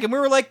your bag. And we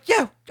were like,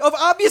 yeah,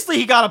 obviously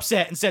he got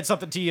upset and said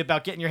something to you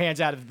about getting your hands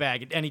out of the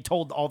bag. And he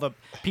told all the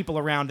people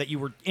around that you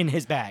were in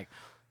his bag.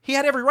 He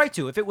had every right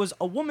to. If it was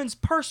a woman's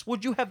purse,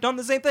 would you have done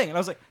the same thing? And I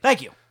was like,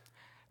 thank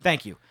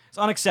you. It's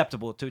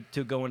unacceptable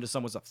to go into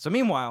someone's stuff. So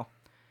meanwhile,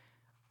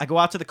 I go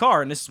out to the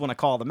car, and this is when I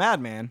call the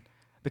madman,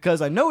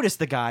 because I notice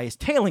the guy is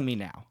tailing me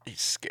now.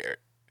 He's scared.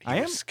 I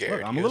am scared.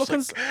 Look, I'm He a little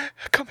was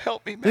like, come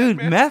help me, man. Dude,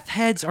 man. meth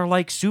heads are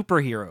like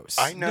superheroes.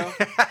 I know.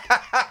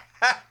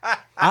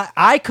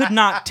 I could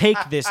not take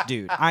this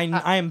dude. I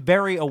am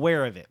very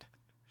aware of it.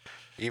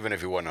 Even if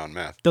he wasn't on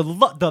meth.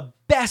 The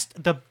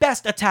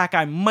best attack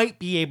I might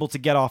be able to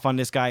get off on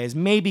this guy is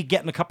maybe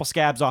getting a couple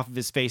scabs off of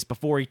his face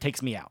before he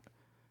takes me out.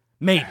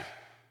 Maybe.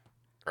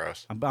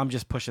 Gross. I'm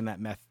just pushing that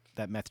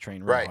meth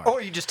train real Right. hard.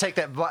 Or you just take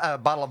that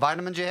bottle of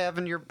vitamins you have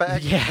in your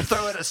bag and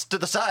throw it to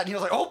the side, and you're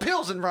like, oh,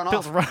 pills, and run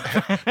off.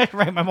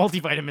 Right, my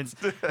multivitamins.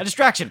 A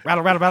distraction.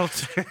 Rattle, rattle, rattle.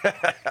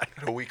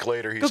 A week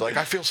later, he's like,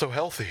 I feel so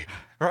healthy.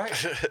 Right?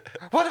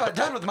 What have I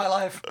done with my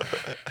life?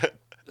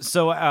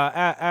 So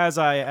as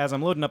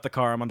I'm loading up the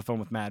car, I'm on the phone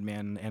with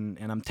Madman,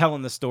 and I'm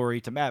telling the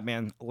story to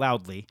Madman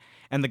loudly,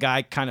 and the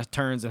guy kind of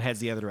turns and heads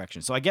the other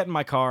direction. So I get in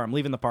my car, I'm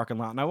leaving the parking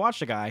lot, and I watch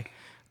the guy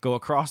go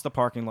across the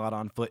parking lot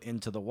on foot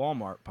into the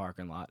Walmart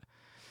parking lot.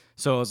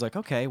 So I was like,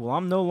 okay, well,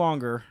 I'm no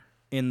longer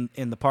in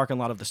the parking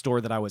lot of the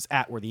store that I was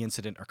at where the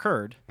incident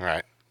occurred.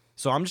 Right.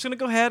 So I'm just going to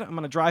go ahead, I'm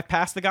going to drive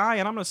past the guy,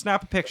 and I'm going to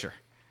snap a picture.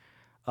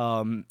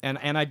 And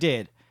I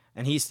did.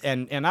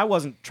 And I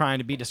wasn't trying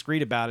to be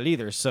discreet about it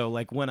either. So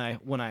like when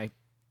I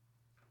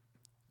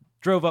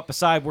drove up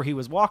beside where he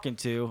was walking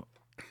to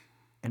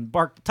and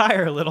barked the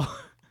tire a little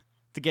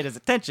to get his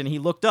attention, he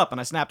looked up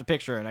and I snapped a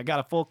picture and I got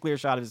a full clear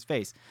shot of his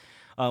face,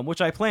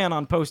 which I plan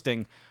on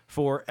posting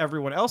for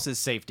everyone else's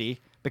safety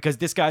because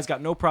this guy's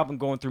got no problem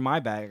going through my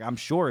bag. I'm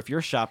sure if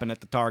you're shopping at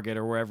the Target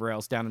or wherever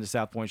else down in the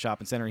South Point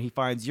Shopping Center and he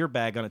finds your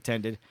bag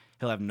unattended,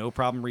 he'll have no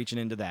problem reaching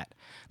into that.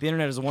 The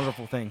internet is a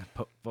wonderful thing,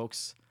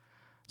 folks.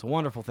 It's a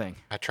wonderful thing.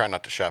 I try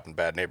not to shop in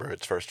bad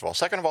neighborhoods, first of all.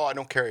 Second of all, I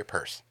don't carry a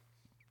purse.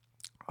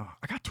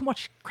 I got too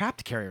much crap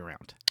to carry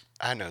around.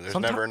 I know. There's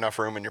never enough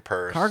room in your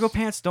purse. Cargo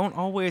pants don't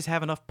always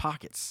have enough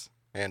pockets.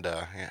 And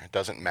it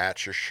doesn't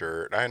match your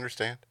shirt. I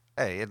understand.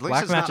 Hey, at least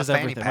Black it's not a matches fanny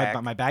everything.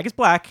 pack. My bag is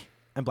black,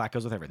 and black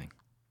goes with everything.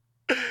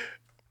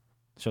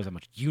 Shows how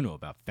much you know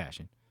about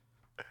fashion.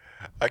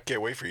 I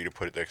can't wait for you to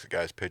put it next to the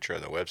guy's picture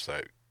on the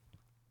website.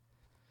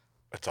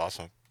 That's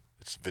awesome.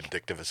 It's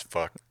vindictive as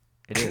fuck.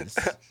 It is.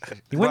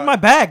 He went in my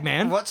bag,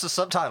 man. What's the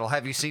subtitle?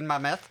 Have you seen my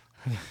meth?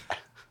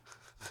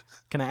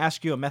 Can I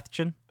ask you a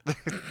meth-chin?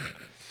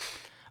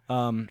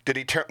 Did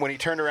he turn when he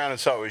turned around and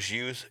saw it was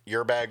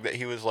your bag that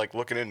he was like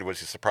looking into? Was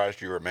he surprised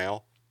you were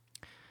male?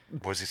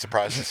 Was he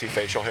surprised to see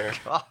facial hair?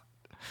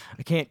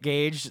 I can't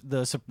gauge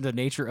the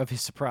nature of his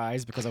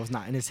surprise because I was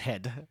not in his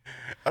head.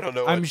 I don't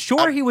know. I'm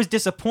sure he was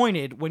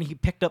disappointed when he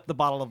picked up the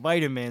bottle of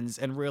vitamins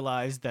and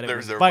realized that it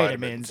was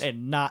vitamins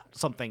and not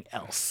something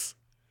else.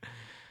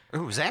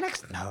 Ooh,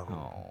 Xanax?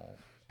 No.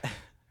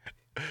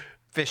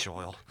 Fish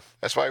oil.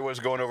 That's why he was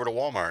going over to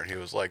Walmart. He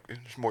was like,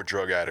 "There's more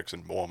drug addicts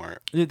in Walmart."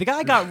 The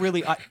guy got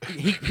really.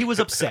 He was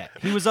upset.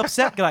 He was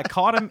upset because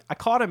I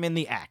caught him in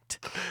the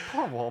act.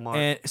 Poor Walmart.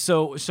 And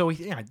so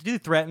he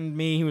dude threatened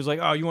me. He was like,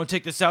 "Oh, you want to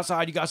take this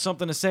outside? You got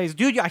something to say?"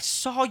 Dude, I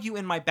saw you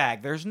in my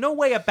bag. There's no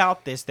way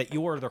about this that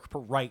you're the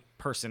right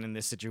person in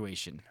this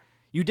situation.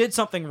 You did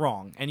something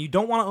wrong, and you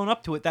don't want to own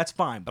up to it. That's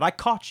fine. But I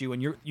caught you,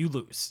 and you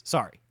lose.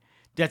 Sorry.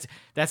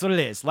 That's what it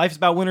is. Life's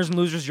about winners and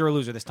losers. You're a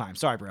loser this time.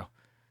 Sorry, bro.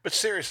 But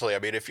seriously, I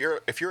mean, if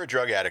you're a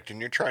drug addict and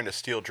you're trying to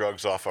steal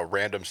drugs off a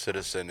random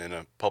citizen in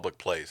a public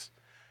place,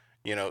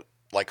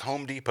 like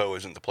Home Depot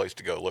isn't the place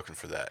to go looking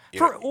for that.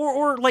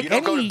 Or like you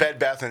don't go to Bed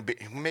Bath and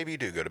maybe you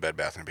do go to Bed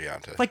Bath and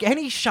Beyond. Like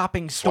any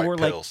shopping store,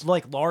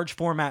 like large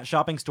format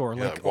shopping store,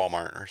 like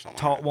Walmart or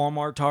something.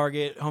 Walmart,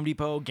 Target, Home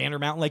Depot, Gander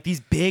Mountain, like these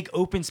big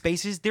open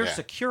spaces. There's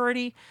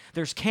security.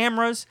 There's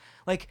cameras.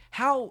 Like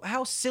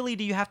how silly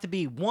do you have to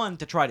be, one,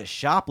 to try to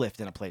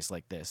shoplift in a place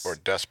like this, or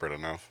desperate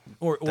enough,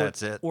 or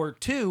that's it, or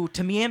two,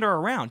 to meander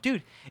around,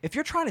 dude. If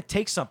you're trying to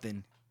take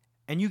something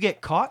and you get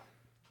caught,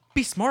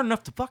 be smart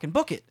enough to fucking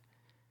book it.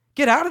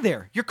 Get out of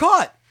there. You're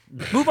caught.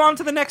 Move on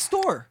to the next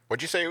store.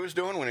 What'd you say he was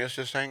doing when he was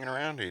just hanging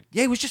around?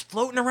 Yeah, he was just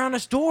floating around a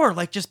store,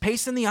 like just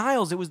pacing the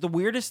aisles. It was the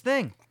weirdest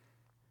thing.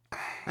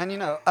 And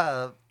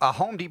a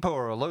Home Depot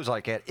or a Lowe's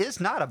like that is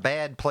not a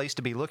bad place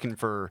to be looking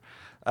for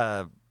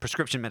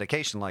prescription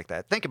medication like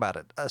that. Think about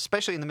it,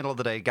 especially in the middle of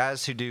the day.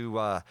 Guys who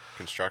do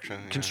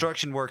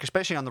construction work,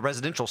 especially on the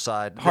residential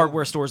side,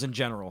 hardware stores in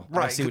general.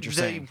 Right, I see what you're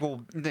saying.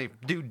 They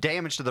do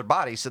damage to their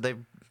body, so they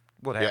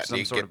would have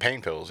some sort of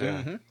pain pills. Yeah.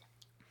 Mm-hmm.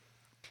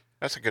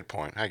 That's a good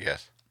point, I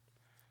guess.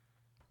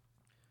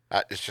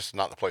 It's just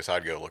not the place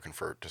I'd go looking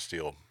to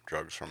steal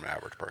drugs from an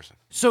average person.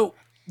 So,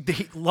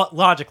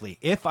 logically,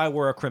 if I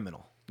were a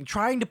criminal,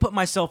 trying to put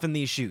myself in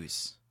these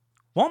shoes,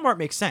 Walmart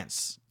makes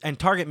sense, and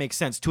Target makes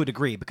sense to a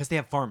degree because they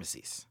have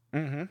pharmacies.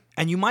 Mm-hmm.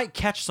 And you might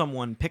catch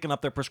someone picking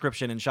up their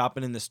prescription and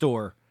shopping in the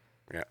store.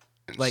 Yeah,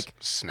 like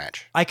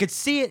snatch. I could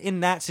see it in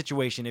that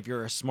situation if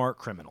you're a smart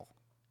criminal.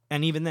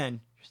 And even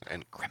then, you're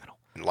a criminal.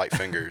 And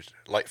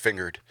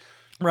light-fingered.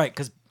 Right,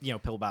 because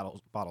pill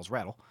bottles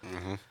rattle.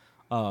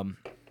 Mm-hmm.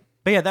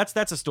 But yeah,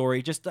 that's a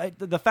story. Just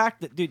the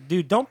fact that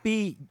dude, don't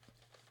be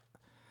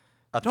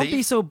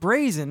so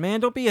brazen, man.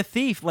 Don't be a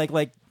thief. Like.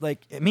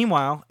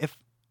 Meanwhile,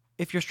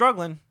 if you're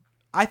struggling,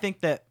 I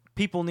think that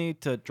people need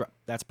to.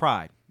 That's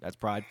pride. That's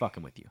pride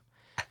fucking with you.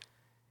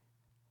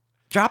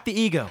 Drop the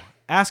ego.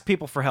 Ask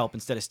people for help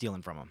instead of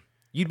stealing from them.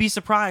 You'd be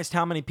surprised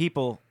how many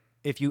people,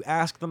 if you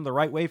ask them the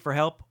right way for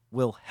help,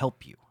 will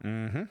help you.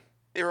 Mm-hmm.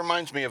 It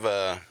reminds me of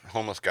a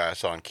homeless guy I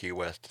saw in Key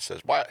West. It says,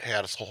 "Why?" He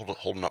had us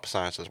holding up a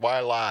sign that says, "Why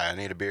lie? I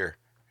need a beer."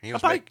 I'll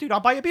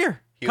buy you a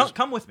beer.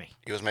 Come with me.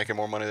 He was making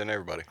more money than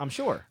everybody. I'm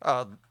sure.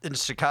 In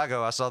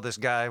Chicago, I saw this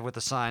guy with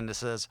a sign that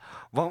says,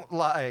 "Won't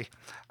lie,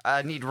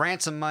 I need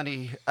ransom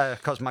money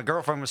because my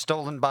girlfriend was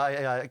stolen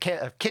by,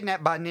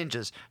 kidnapped by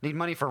ninjas. Need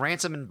money for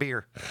ransom and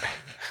beer."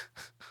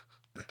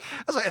 I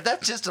was like, if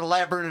that's just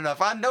elaborate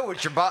enough, I know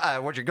what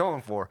you're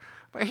going for.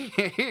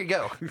 Here you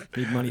go.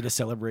 Need money to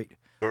celebrate.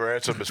 The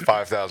ransom is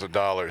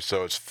 $5,000,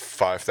 so it's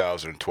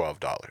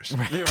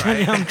 $5,012.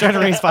 Right. I'm trying to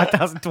raise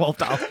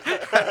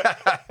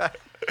 $5,012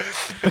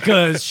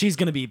 because she's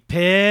gonna be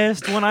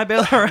pissed when I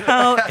bail her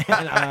out,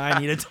 and I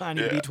need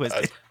to be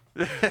twisted.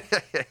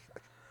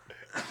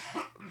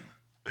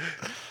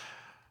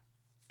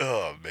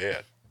 Oh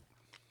man.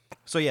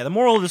 So yeah, the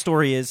moral of the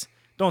story is: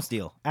 don't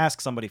steal.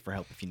 Ask somebody for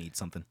help if you need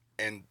something.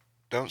 And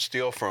don't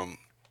steal from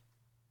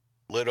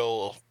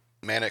little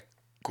manic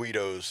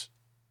Guidos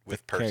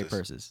with purses. Carry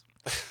purses.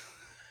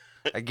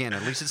 Again,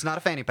 at least it's not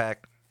a fanny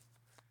pack.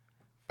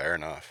 Fair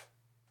enough.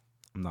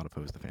 I'm not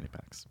opposed to fanny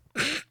packs.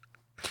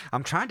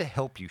 I'm trying to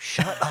help you.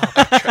 Shut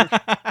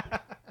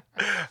up.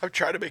 I'm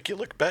trying to make you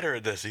look better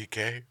in this,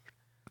 EK.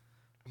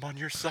 I'm on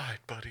your side,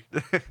 buddy.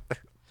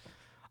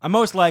 I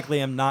most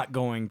likely am not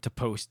going to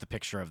post the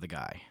picture of the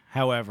guy.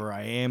 However,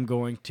 I am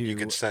going to You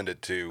can send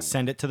it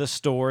to the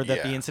store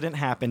that the Yeah. incident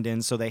happened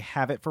in, so they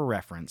have it for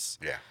reference.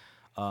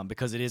 Yeah.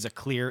 Because it is a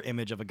clear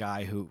image of a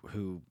guy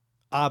who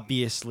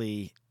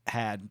obviously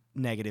had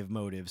negative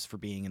motives for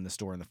being in the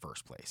store in the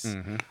first place.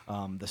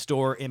 Mm-hmm. The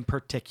store in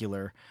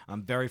particular,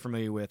 I'm very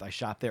familiar with. I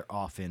shop there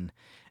often,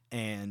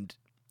 and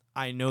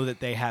I know that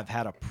they have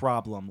had a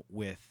problem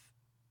with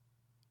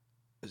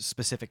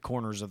specific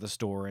corners of the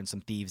store and some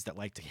thieves that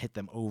like to hit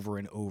them over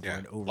and over Yeah.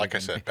 and over Like I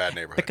again. said, bad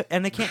neighborhood.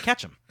 And they can't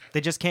catch them.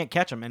 They just can't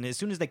catch them. And as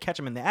soon as they catch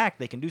them in the act,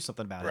 they can do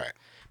something about Right. it.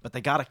 But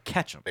they got to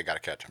catch them. They got to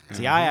catch him.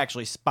 See, I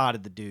actually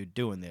spotted the dude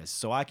doing this,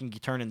 so I can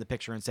turn in the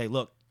picture and say,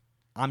 "Look,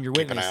 I'm your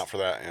Keep witness. an eye out for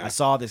that. Yeah. I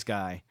saw this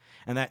guy,"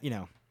 and that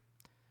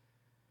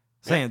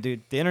saying,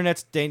 dude, the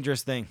internet's a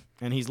dangerous thing,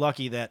 and he's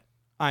lucky that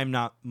I'm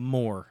not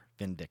more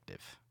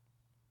vindictive.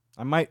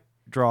 I might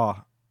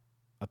draw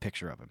a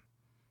picture of him.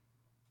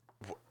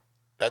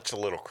 That's a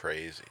little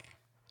crazy.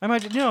 I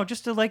might,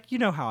 just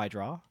to how I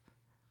draw,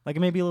 like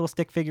maybe a little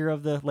stick figure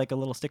of a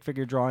little stick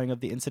figure drawing of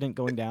the incident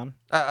going down.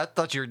 I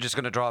thought you were just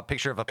going to draw a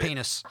picture of a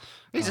penis.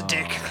 He's a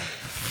dick.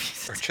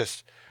 Or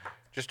just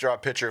draw a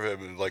picture of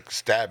him and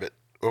stab it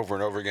over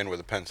and over again with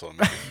a pencil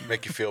and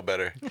make you feel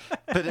better.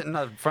 Put it in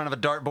the front of a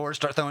dartboard,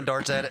 start throwing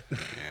darts at it. Yeah.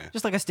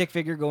 Just like a stick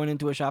figure going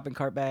into a shopping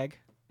cart bag,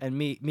 and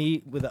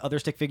me with the other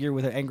stick figure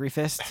with an angry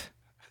fist.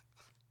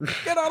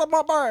 Get out of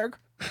my bag!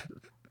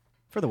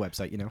 For the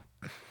website,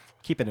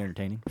 keep it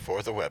entertaining.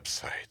 For the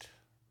website.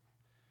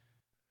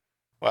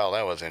 Well,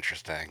 that was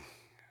interesting.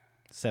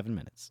 7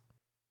 minutes.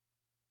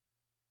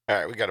 All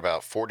right, we got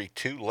about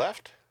 42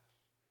 left.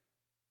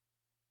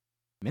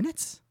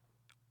 Minutes?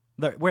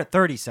 We're at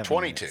 37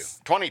 22.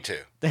 minutes. 22.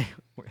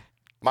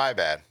 My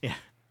bad. Yeah.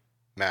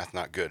 Math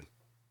not good.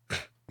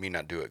 Me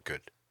not do it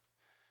good.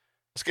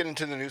 Let's get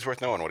into the news worth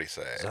knowing. What do you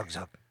say? Zug,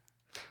 zug.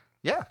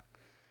 Yeah.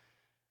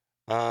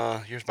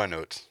 Here's my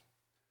notes.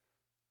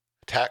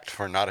 Attacked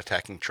for not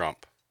attacking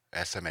Trump.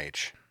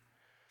 SMH.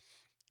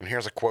 And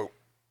here's a quote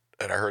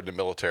that I heard in the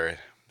military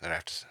that I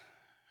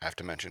have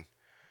to mention.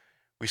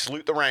 We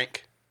salute the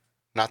rank,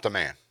 not the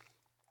man.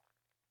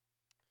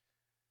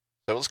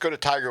 So let's go to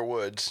Tiger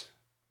Woods.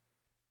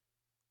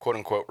 Quote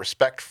unquote,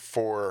 respect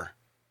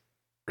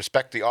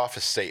the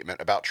office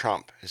statement about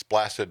Trump is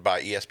blasted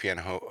by ESPN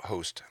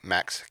host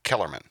Max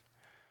Kellerman.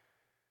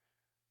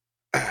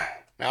 Now,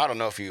 I don't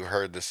know if you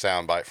heard this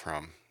soundbite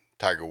from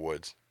Tiger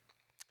Woods,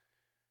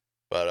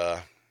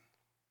 but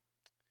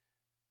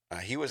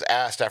he was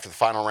asked after the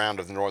final round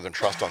of the Northern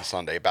Trust on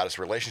Sunday about his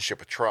relationship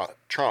with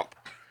Trump,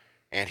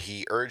 and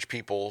he urged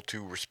people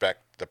to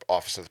respect the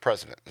office of the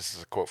president. This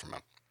is a quote from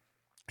him.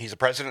 He's the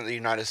president of the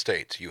United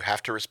States. You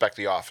have to respect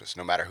the office,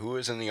 no matter who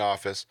is in the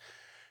office.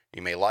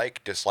 You may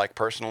dislike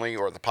personally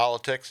or the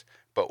politics,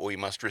 but we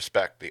must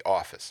respect the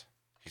office,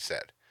 he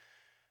said.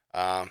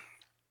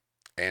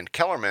 And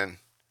Kellerman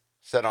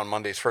said on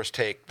Monday's First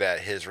Take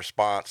that his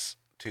response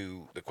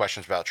to the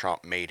questions about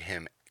Trump made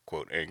him,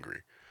 quote,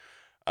 angry.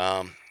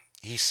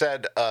 He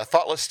said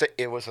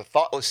it was a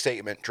thoughtless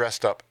statement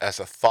dressed up as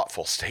a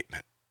thoughtful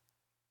statement.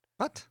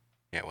 What?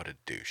 Yeah, what a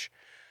douche.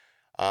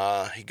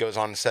 He goes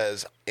on and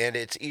says, and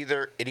it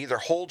either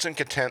holds in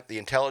contempt the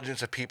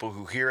intelligence of people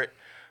who hear it,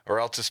 or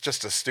else it's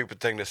just a stupid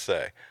thing to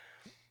say.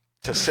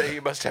 To say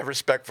you must have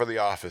respect for the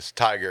office.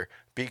 Tiger,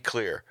 be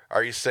clear.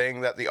 Are you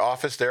saying that the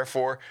office,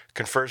 therefore,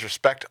 confers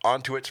respect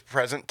onto its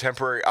present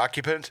temporary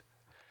occupant?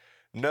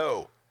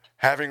 No.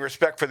 Having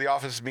respect for the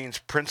office means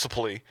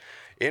principally,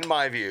 in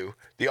my view,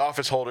 the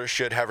office holder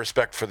should have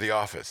respect for the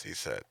office, he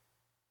said.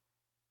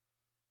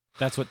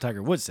 That's what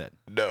Tiger Woods said.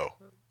 No.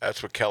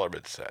 That's what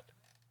Kellerman said.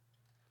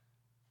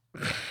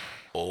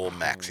 Old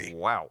Maxie.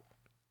 Wow.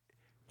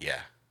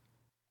 Yeah.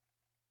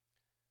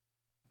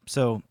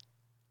 So,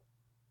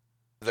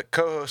 The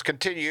co-host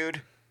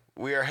continued,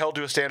 we are held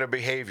to a standard of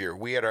behavior.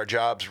 We had our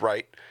jobs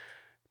right,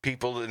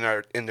 people in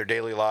their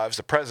daily lives,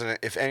 the president,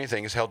 if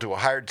anything, is held to a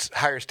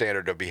higher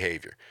standard of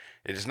behavior.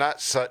 It is not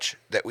such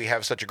that we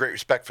have such a great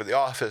respect for the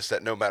office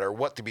that no matter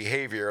what the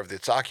behavior of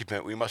its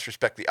occupant, we must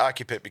respect the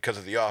occupant because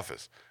of the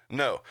office.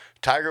 No,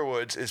 Tiger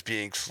Woods is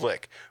being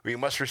slick. We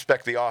must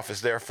respect the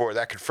office, therefore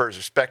that confers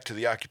respect to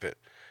the occupant.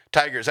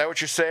 Tiger, is that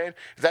what you're saying?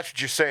 If that's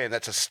what you're saying,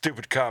 that's a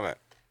stupid comment.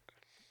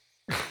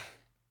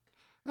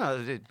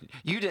 No,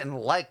 you didn't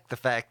like the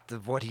fact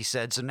of what he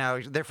said, so now,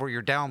 therefore,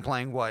 you're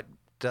downplaying what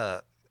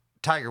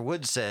Tiger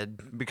Woods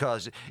said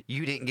because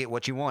you didn't get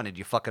what you wanted,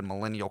 you fucking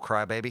millennial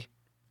crybaby.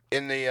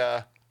 In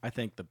the, I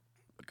think the.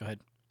 Go ahead.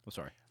 I'm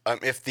sorry.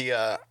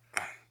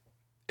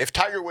 If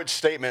Tiger Woods'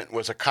 statement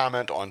was a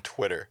comment on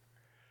Twitter,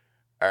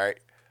 all right,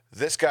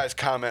 this guy's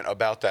comment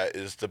about that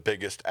is the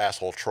biggest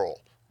asshole troll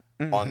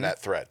on that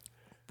thread.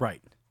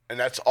 Right. And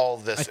that's all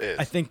this is.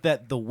 I think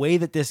that the way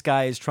that this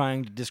guy is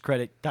trying to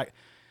discredit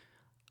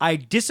I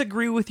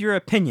disagree with your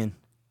opinion,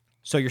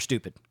 so you're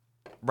stupid.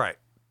 Right.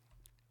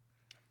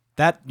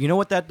 That, you know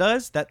what that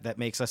does? That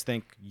makes us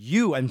think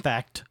you, in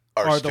fact,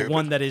 are the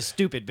one that is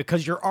stupid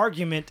because your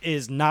argument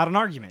is not an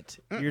argument.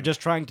 You're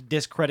just trying to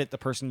discredit the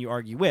person you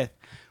argue with,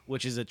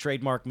 which is a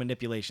trademark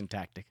manipulation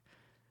tactic.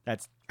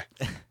 That's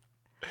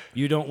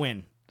you don't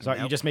win. Sorry,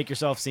 You just make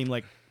yourself seem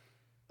like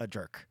a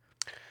jerk.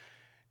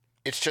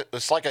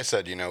 It's like I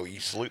said, you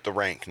salute the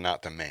rank,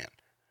 not the man.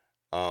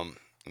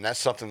 And that's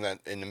something that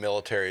in the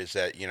military is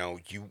that,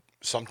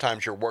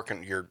 sometimes you're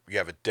working, you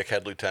have a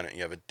dickhead lieutenant,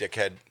 you have a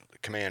dickhead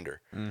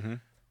commander. Mm-hmm.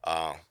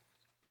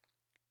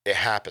 It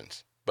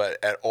happens.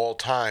 But at all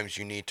times,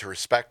 you need to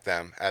respect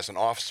them as an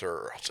officer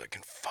or else it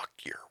can fuck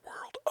your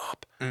world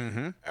up.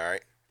 Mm-hmm. All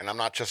right? And I'm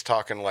not just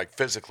talking like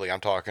physically,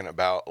 I'm talking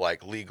about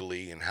like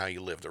legally and how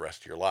you live the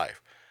rest of your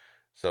life.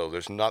 So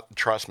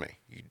trust me,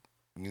 you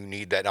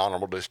need that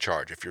honorable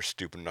discharge if you're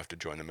stupid enough to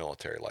join the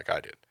military like I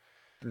did.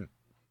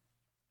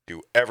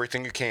 Do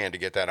everything you can to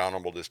get that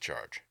honorable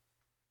discharge.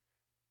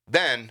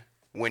 Then,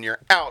 when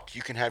you're out,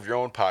 you can have your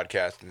own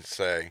podcast and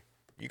say,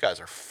 you guys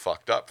are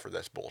fucked up for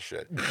this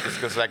bullshit. Just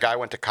because that guy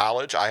went to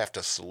college, I have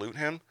to salute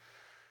him.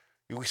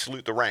 We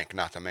salute the rank,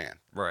 not the man.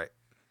 Right.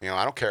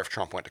 I don't care if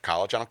Trump went to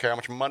college. I don't care how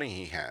much money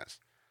he has.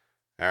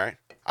 All right?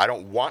 I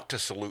don't want to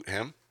salute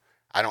him.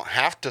 I don't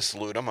have to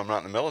salute him. I'm not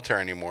in the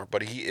military anymore,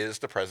 but he is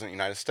the president of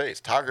the United States.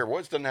 Tiger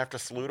Woods doesn't have to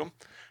salute him,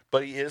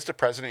 but he is the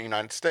president of the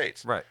United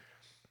States. Right.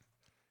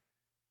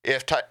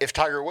 If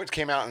Tiger Woods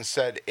came out and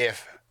said,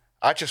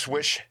 I just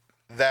wish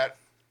that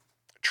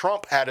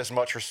Trump had as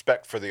much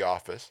respect for the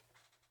office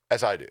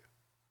as I do.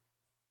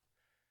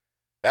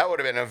 That would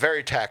have been a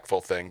very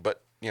tactful thing,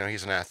 but,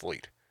 he's an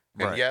athlete.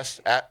 And right. Yes,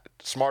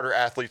 smarter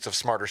athletes of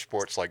smarter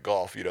sports like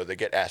golf, they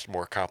get asked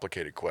more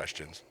complicated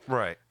questions.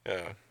 Right.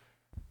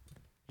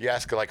 You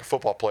ask like a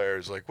football player,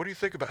 is like, what do you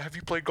think about, have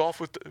you played golf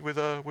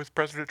with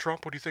President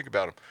Trump? What do you think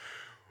about him?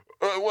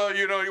 Well,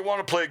 you want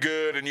to play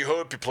good and you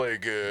hope you play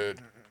good.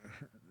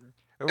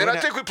 And I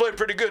think we played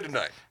pretty good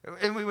tonight.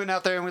 And we went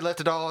out there and we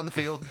left it all on the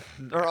field,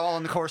 or all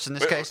on the course in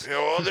this case.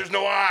 There's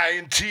no I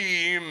in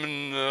team,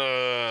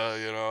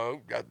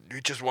 and you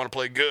just want to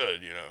play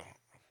good.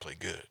 Play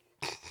good.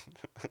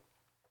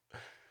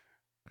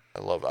 I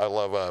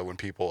love when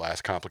people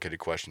ask complicated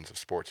questions of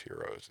sports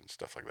heroes and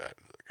stuff like that.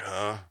 Like,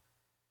 huh?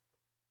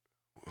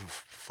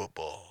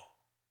 Football.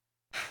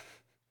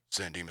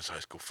 San Dimas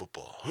High School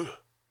football. Huh.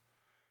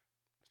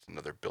 It's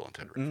another Bill and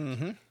Ted reference.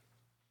 Mm-hmm.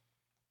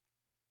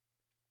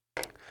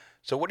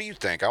 So what do you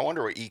think? I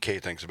wonder what EK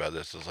thinks about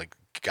this. Is like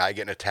a guy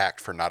getting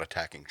attacked for not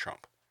attacking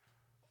Trump.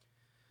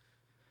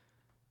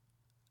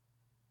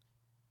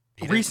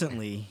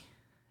 Recently,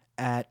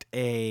 at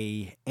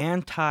a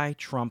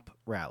anti-Trump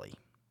rally,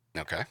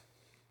 okay,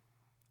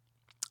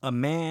 a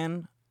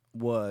man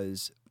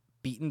was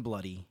beaten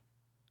bloody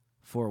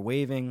for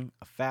waving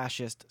a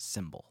fascist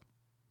symbol.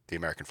 The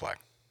American flag.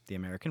 The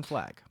American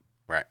flag.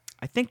 Right.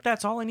 I think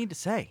that's all I need to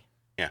say.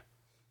 Yeah.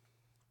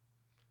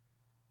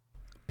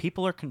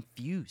 People are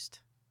confused.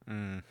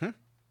 Mm-hmm.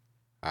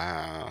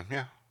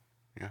 Yeah,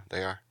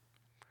 they are.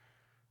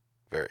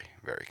 Very,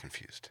 very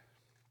confused.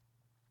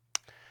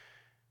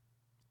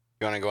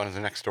 You want to go on to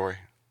the next story?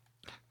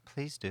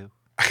 Please do.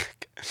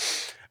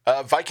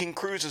 Viking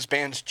Cruises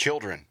bans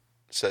children.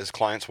 Says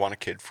clients want a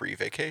kid-free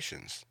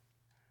vacations.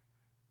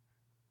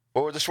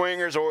 Or the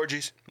swingers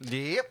orgies.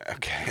 Yep.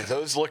 Okay,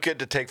 those looking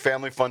to take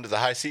family fun to the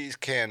high seas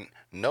can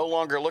no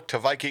longer look to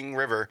Viking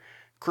River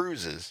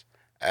Cruises,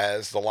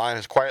 as the line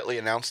has quietly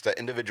announced that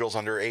individuals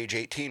under age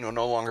 18 will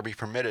no longer be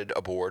permitted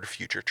aboard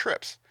future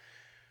trips.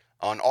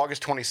 On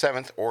August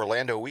 27th,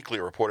 Orlando Weekly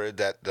reported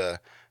that the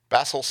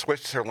Basel,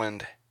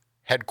 Switzerland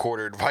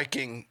headquartered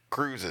Viking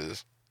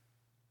Cruises,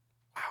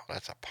 wow,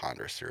 that's a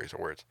ponderous series of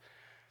words,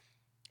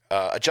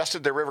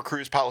 adjusted their river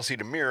cruise policy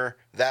to mirror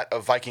that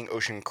of Viking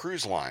Ocean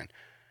Cruise Line,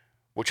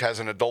 which has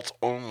an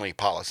adults-only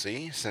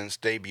policy since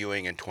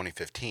debuting in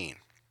 2015.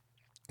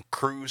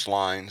 Cruise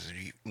Line's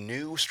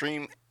new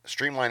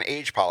streamline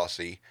age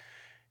policy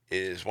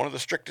is one of the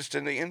strictest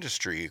in the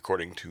industry,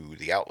 according to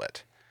the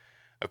outlet.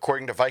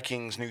 According to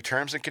Viking's new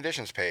terms and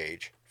conditions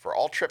page, For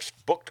all trips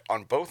booked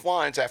on both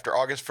lines after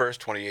August 1st,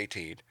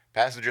 2018,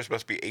 passengers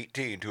must be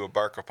 18 to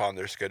embark upon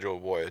their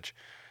scheduled voyage.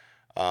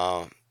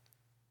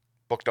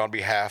 Booked on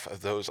behalf of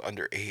those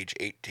under age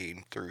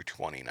 18 through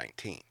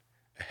 2019,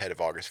 ahead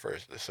of August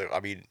 1st. So, I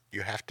mean,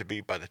 you have to be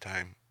 18 by the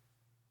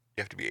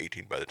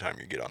time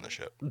you get on the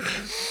ship.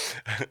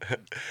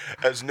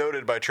 As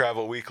noted by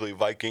Travel Weekly,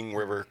 Viking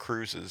River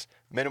Cruises'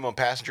 minimum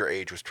passenger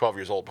age was 12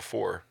 years old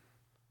before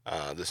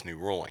this new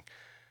ruling.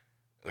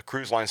 The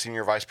cruise line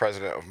senior vice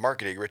president of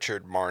marketing,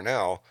 Richard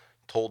Marnell,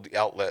 told the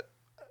outlet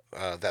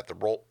that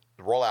the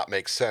rollout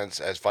makes sense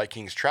as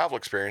Viking's travel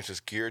experience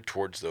is geared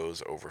towards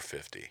those over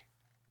 50.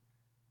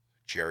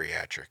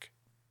 Geriatric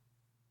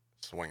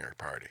swinger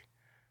party.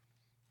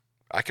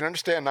 I can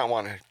understand not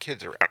wanting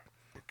kids around.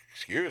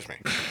 Excuse me,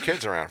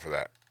 kids around for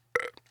that.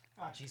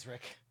 Oh, jeez,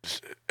 Rick.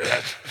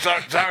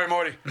 Sorry,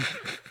 Morty.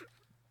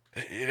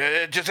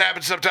 It just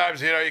happens sometimes.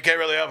 You can't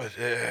really help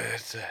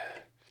it.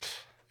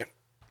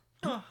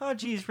 Oh,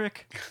 jeez,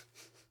 Rick.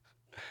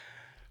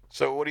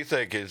 So, what do you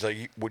think?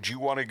 Would you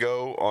want to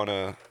go on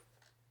a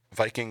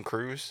Viking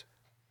cruise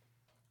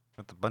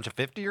With a bunch of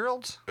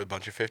 50-year-olds? A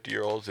bunch of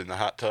 50-year-olds in the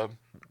hot tub.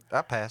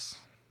 I pass.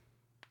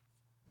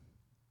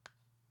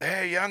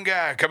 Hey, young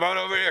guy, come on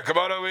over here. Come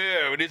on over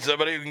here. We need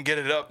somebody who can get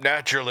it up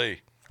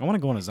naturally. I want to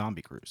go on a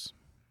zombie cruise.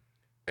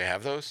 They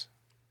have those?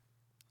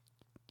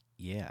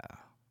 Yeah.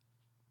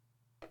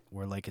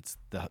 Where, like, it's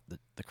the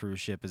cruise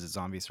ship is a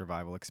zombie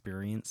survival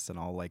experience and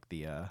all, like,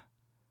 the...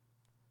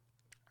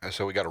 And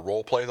so we got to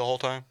role play the whole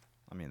time?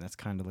 I mean, that's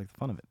kind of like the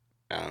fun of it.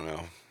 I don't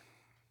know.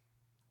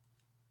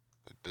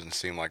 It doesn't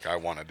seem like I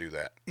want to do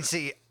that. You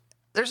see,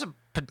 there's a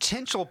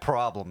potential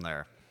problem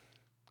there.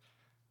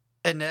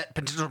 And that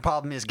potential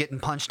problem is getting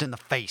punched in the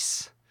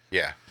face.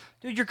 Yeah.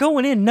 Dude, you're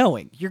going in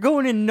knowing. You're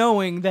going in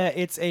knowing that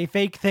it's a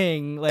fake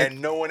thing. Like,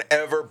 and no one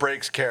ever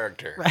breaks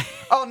character. Right.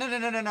 Oh,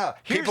 no.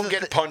 People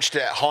get punched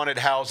at haunted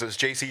houses,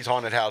 JC's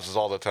haunted houses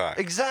all the time.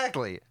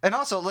 Exactly. And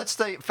also, let's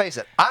face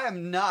it, I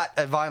am not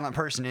a violent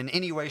person in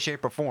any way,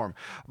 shape, or form.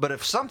 But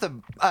if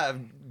something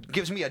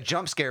gives me a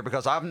jump scare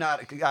because I'm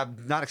not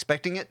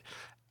expecting it,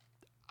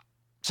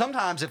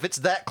 sometimes if it's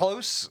that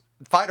close,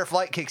 fight or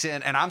flight kicks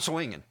in and I'm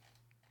swinging.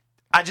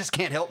 I just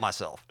can't help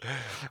myself.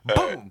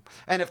 Boom.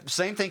 And if the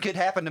same thing could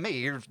happen to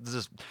me,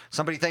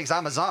 somebody thinks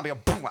I'm a zombie,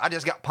 boom, I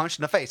just got punched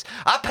in the face.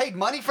 I paid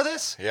money for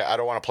this? Yeah, I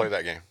don't want to play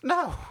that game.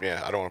 No.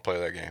 Yeah, I don't want to play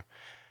that game.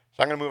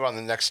 So I'm going to move on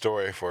to the next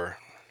story for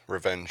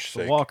revenge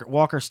sake.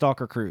 Walker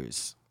Stalker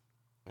Cruise.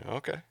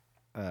 Okay.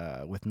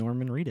 With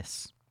Norman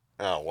Reedus.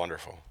 Oh,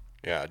 wonderful.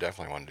 Yeah, I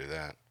definitely want to do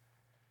that.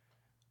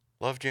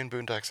 Love June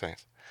Boondock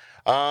Saints.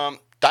 Dine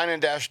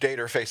and Dash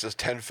dater faces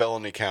 10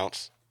 felony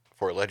counts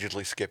for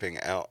allegedly skipping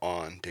out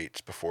on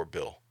dates before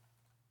bill.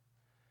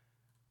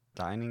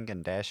 Dining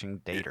and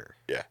dashing dater.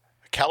 Yeah.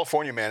 A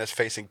California man is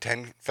facing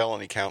 10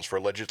 felony counts for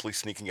allegedly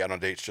sneaking out on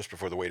dates just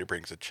before the waiter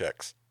brings the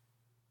checks,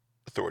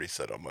 authorities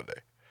said on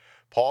Monday.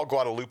 Paul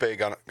Guadalupe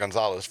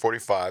Gonzalez,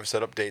 45,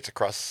 set up dates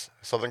across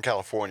Southern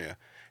California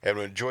and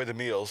would enjoy the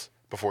meals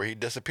before he'd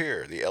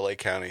disappear, the L.A.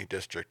 County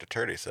District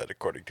Attorney said,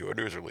 according to a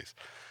news release.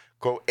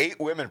 Quote, 8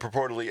 women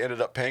purportedly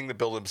ended up paying the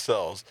bill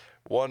themselves,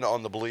 one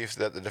on the belief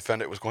that the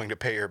defendant was going to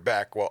pay her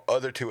back, while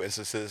other 2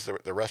 instances,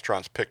 the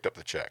restaurants picked up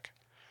the check.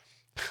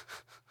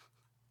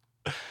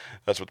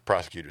 That's what the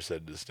prosecutor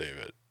said in the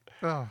statement.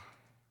 Oh.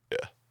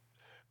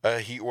 Yeah.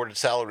 He ordered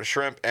salad with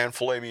shrimp and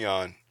filet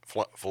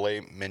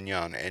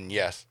mignon, and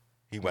yes,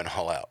 he went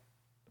all out.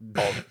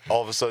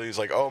 All of a sudden, he's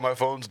like, oh, my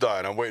phone's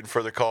dying. I'm waiting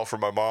for the call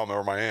from my mom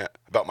or my aunt,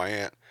 about my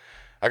aunt.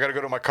 I got to go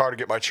to my car to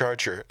get my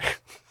charger.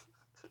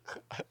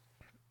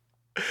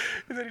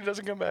 And then he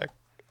doesn't come back.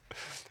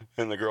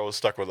 And the girl was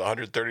stuck with a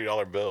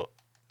 $130 bill.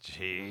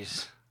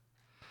 Jeez.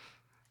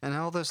 And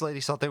all those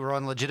ladies thought they were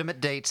on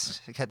legitimate dates.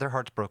 They had their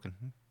hearts broken.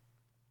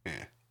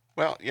 Yeah.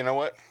 Well, you know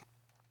what?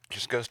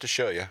 Just goes to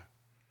show you.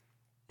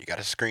 You got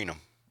to screen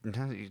them.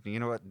 You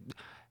know what?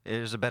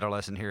 There's a better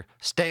lesson here.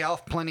 Stay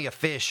off plenty of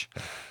fish.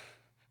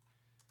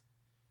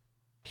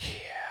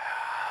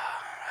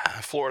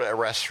 Yeah. Florida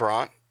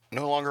restaurant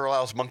no longer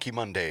allows Monkey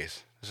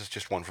Mondays. This is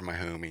just one for my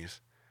homies.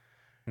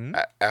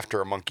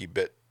 After a monkey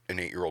bit an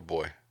 8-year-old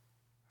boy.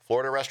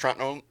 Florida restaurant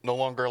no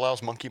longer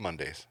allows Monkey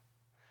Mondays.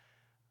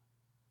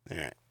 All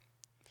right.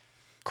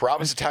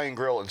 Carrabba's Italian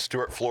Grill in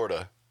Stuart,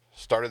 Florida,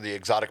 started the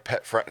exotic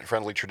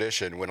pet-friendly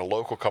tradition when a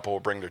local couple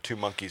would bring their 2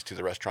 monkeys to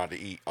the restaurant to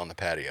eat on the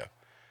patio.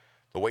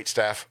 The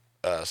waitstaff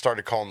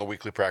started calling the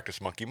weekly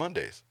practice Monkey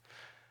Mondays.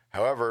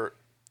 However,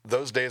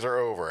 those days are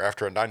over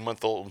after a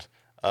 9-month-old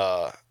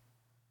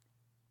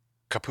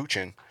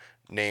capuchin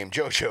named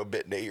Jojo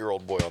bit an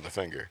 8-year-old boy on the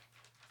finger.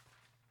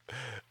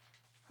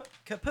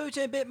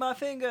 Capuchin bit my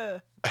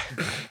finger.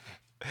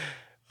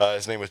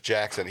 His name was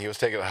Jackson. He was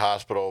taken to the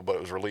hospital, but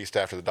was released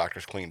after the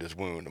doctors cleaned his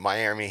wound.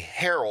 Miami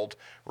Herald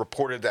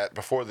reported that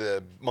before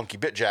the monkey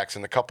bit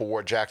Jackson, the couple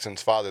warned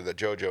Jackson's father that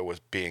Jojo was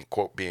being,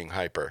 quote, being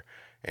hyper,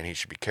 and he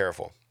should be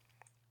careful.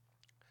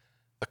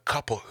 The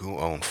couple, who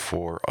owned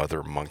 4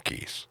 other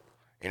monkeys,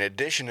 in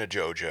addition to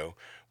Jojo,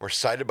 were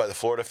cited by the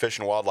Florida Fish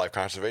and Wildlife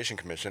Conservation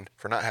Commission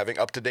for not having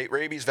up-to-date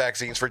rabies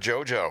vaccines for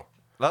Jojo.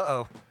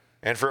 Uh-oh.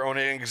 And for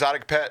owning an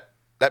exotic pet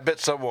that bit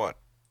someone.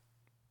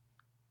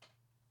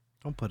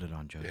 Don't put it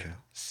on JoJo. Yeah.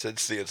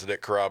 Since the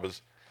incident,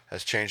 Carrabba's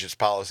has changed its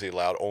policy,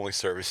 allowed only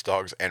service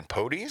dogs and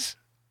ponies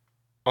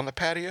on the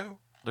patio.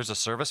 There's a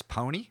service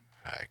pony?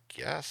 I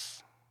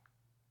guess.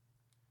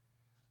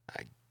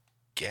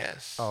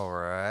 All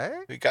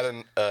right. We got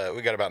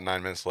about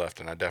 9 minutes left,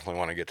 and I definitely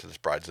want to get to this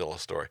Bridezilla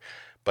story.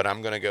 But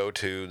I'm going to go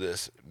to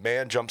this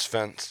man jumps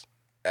fence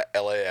at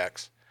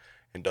LAX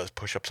and does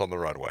push-ups on the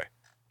runway.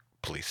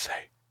 Police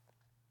say.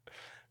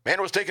 Man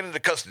was taken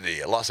into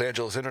custody at Los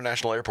Angeles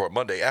International Airport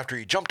Monday after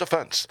he jumped a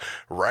fence,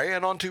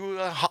 ran onto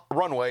a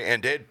runway,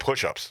 and did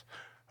push-ups,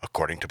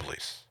 according to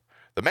police.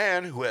 The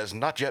man, who has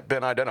not yet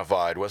been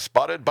identified, was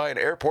spotted by an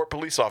airport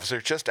police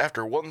officer just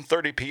after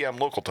 1:30 p.m.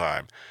 local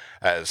time,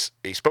 as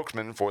a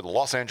spokesman for the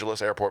Los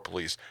Angeles Airport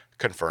Police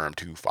confirmed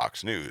to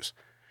Fox News.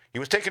 He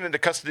was taken into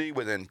custody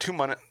within 2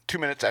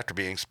 minutes after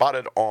being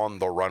spotted on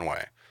the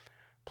runway.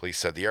 Police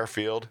said the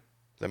airfield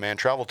the man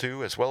traveled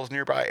to, as well as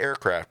nearby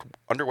aircraft,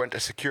 underwent a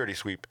security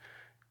sweep,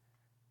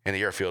 and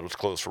the airfield was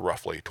closed for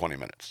roughly 20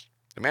 minutes.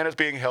 The man is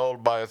being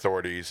held by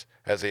authorities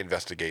as they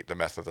investigate the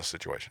meth of the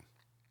situation.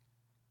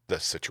 The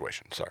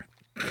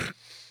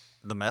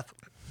meth?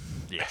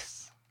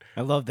 Yes.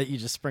 I love that you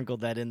just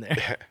sprinkled that in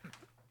there.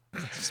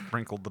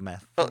 Sprinkled the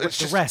meth. Well,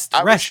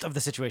 The rest of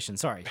the situation.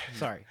 Sorry.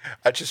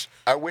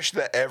 I wish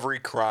that every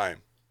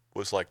crime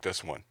was like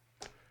this one.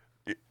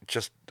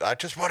 I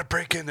just want to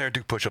break in there and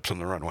do push-ups on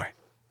the runway.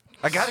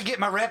 I got to get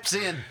my reps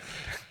in.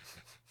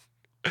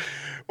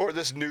 Or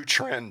this new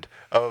trend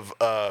of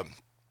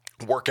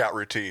workout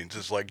routines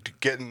is like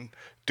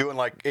doing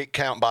like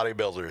 8-count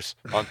bodybuilders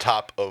on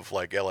top of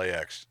like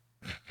LAX.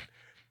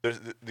 There's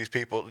these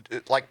people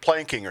like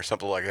planking or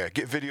something like that.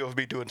 Get video of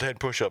me doing 10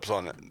 push-ups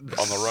on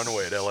the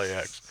runway at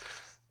LAX.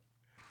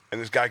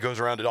 And this guy goes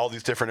around at all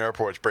these different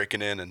airports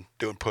breaking in and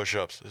doing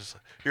push-ups.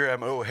 Here I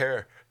am at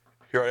O'Hare.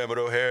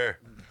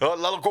 Oh,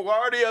 La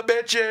LaGuardia,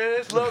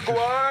 bitches.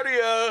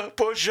 LaGuardia.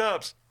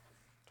 Push-ups.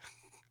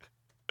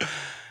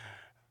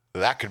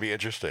 That could be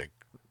interesting.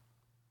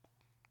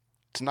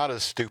 It's not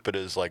as stupid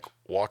as like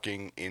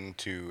walking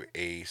into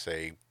a,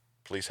 say,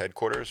 police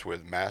headquarters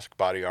with mask,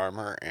 body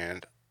armor,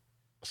 and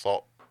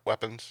assault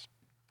weapons.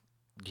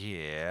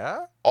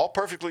 Yeah. All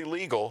perfectly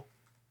legal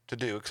to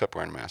do, except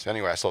wearing a mask.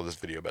 Anyway, I saw this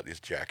video about these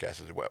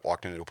jackasses who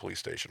walked into a police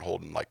station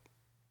holding like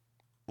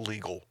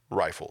legal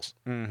rifles.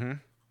 Mm-hmm.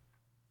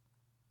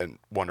 And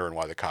wondering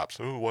why the cops,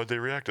 why'd they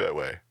react that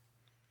way?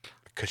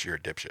 Because you're a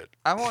dipshit.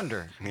 I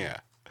wonder. Yeah.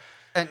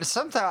 And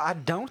somehow I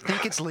don't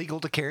think it's legal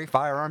to carry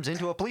firearms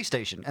into a police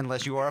station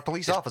unless you are a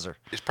police officer.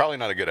 It's probably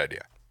not a good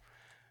idea.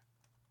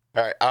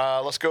 All right,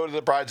 let's go to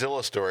the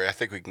Bridezilla story. I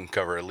think we can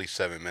cover at least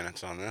 7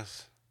 minutes on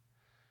this.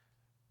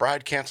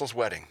 Bride cancels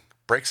wedding,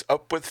 breaks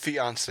up with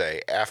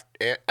fiancé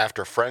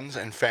after friends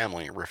and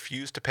family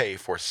refuse to pay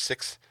for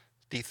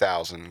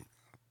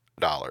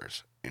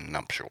 $60,000 in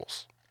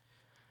nuptials.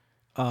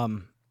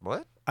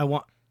 What?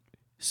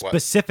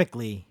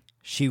 Specifically,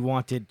 she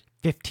wanted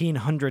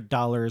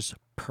 $1,500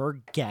 per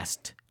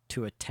guest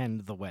to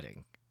attend the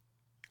wedding.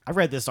 I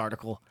read this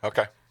article.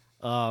 Okay.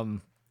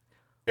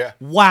 Yeah.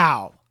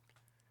 Wow.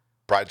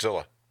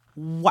 Bridezilla.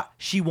 What?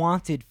 She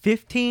wanted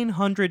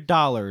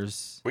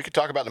 $1,500 We could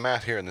talk about the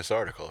math here in this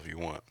article if you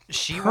want.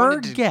 per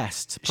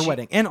guest per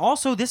wedding. And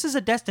also, this is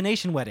a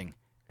destination wedding.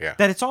 Yeah.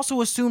 That it's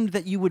also assumed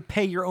that you would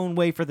pay your own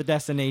way for the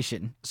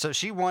destination. So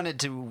she wanted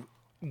to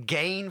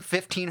gain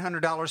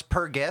 $1,500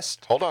 per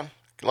guest? Hold on.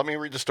 Let me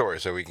read the story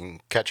so we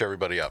can catch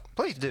everybody up.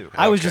 Please do.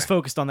 I was Okay. just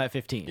focused on that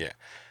 15. Yeah.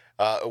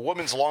 A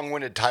woman's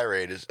long-winded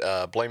tirade is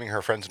blaming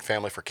her friends and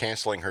family for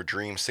canceling her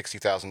dream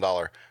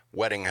 $60,000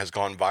 wedding has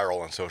gone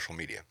viral on social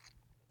media.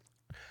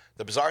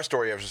 The bizarre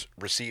story has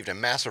received a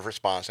massive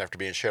response after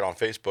being shared on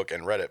Facebook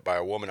and Reddit by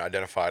a woman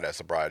identified as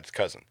the bride's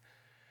cousin.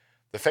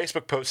 The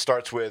Facebook post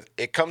starts with,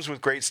 "It comes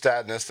with great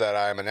sadness that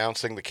I am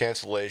announcing the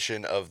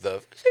cancellation of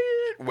the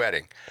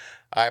wedding.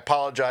 I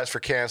apologize for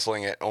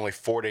canceling it only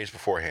 4 days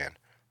beforehand."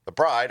 The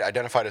bride,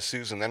 identified as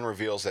Susan, then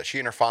reveals that she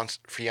and her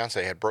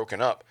fiancé had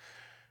broken up,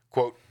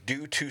 quote,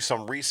 due to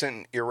some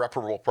recent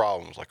irreparable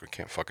problems, like we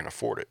can't fucking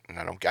afford it, and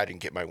I didn't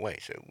get my way,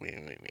 so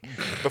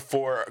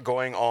before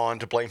going on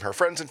to blame her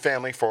friends and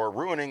family for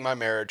ruining my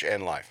marriage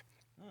and life.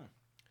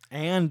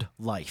 And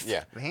life.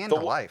 Yeah. And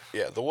life.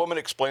 Yeah, the woman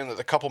explained that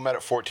the couple met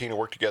at 14 and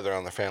worked together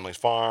on their family's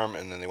farm,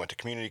 and then they went to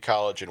community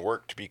college and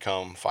worked to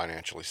become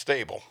financially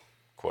stable,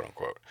 quote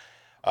unquote.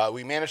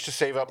 We managed to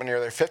save up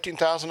nearly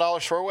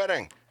 $15,000 for a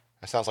wedding.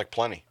 That sounds like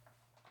plenty.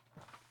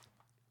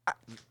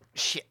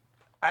 Shit.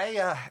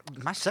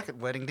 My second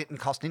wedding didn't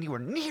cost anywhere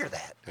near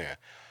that. Yeah.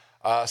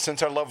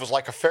 Since our love was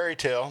like a fairy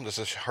tale, this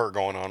is her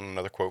going on,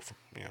 another quote from,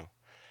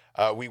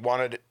 we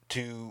wanted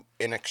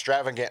an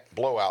extravagant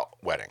blowout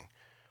wedding.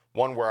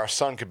 One where our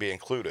son could be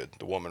included,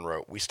 the woman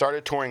wrote. We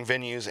started touring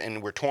venues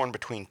and we're torn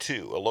between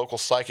two. A local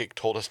psychic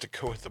told us to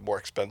go with the more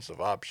expensive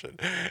option,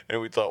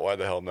 and we thought, why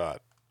the hell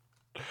not?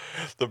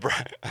 The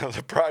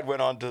bride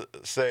went on to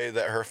say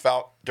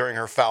that during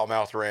her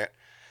foul-mouthed rant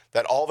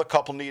that all the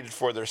couple needed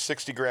for their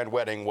 $60,000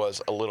 wedding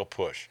was a little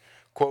push.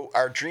 quote,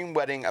 our dream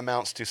wedding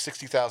amounts to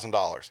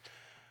 $60,000,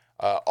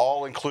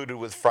 all included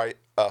with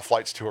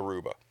flights to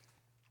Aruba.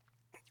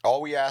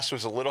 All we asked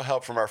was a little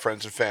help from our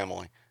friends and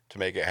family to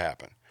make it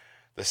happen.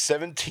 The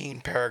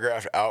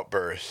 17-paragraph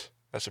outburst,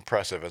 that's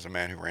impressive as a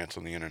man who rants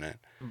on the internet,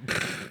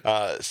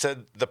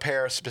 said the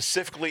pair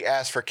specifically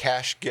asked for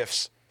cash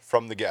gifts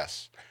from the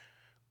guests.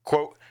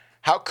 Quote,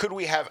 how could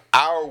we have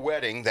our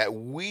wedding that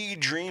we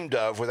dreamed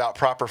of without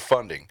proper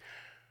funding?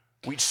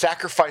 We'd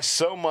sacrificed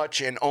so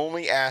much and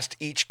only asked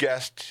each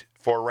guest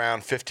for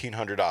around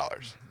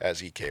 $1,500,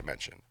 as EK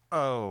mentioned.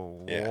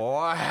 Oh, Yeah.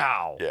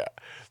 wow. Yeah.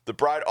 The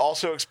bride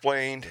also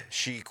explained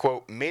she,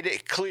 quote, made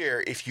it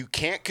clear if you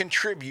can't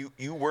contribute,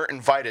 you weren't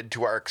invited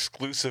to our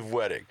exclusive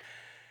wedding.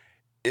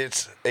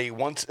 It's a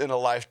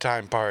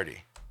once-in-a-lifetime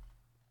party.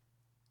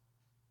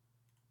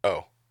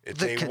 Oh,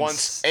 it's a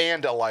once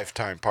and a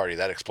lifetime party.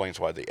 That explains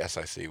why the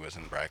SIC was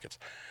in brackets.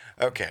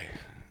 Okay.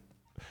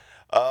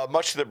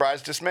 Much to the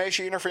bride's dismay,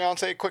 she and her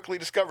fiancé quickly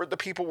discovered the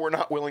people were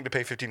not willing to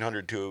pay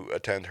 $1,500 to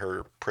attend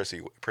her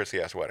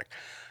prissy-ass wedding.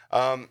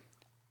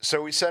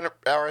 So we sent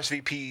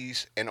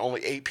RSVPs, and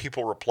only 8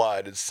 people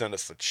replied and sent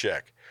us a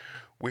check.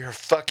 We are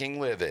fucking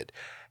livid.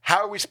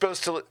 How are we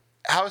supposed to...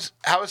 How is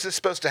this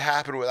supposed to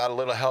happen without a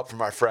little help from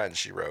our friends,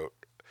 she wrote.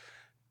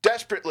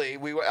 Desperately,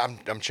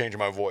 I'm changing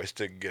my voice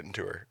to get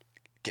into her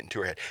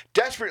head.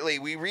 Desperately,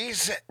 we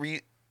resent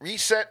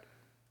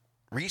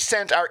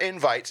our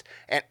invites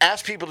and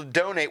asked people to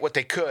donate what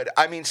they could.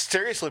 I mean,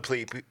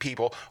 seriously,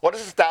 people, what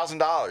is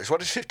 $1,000?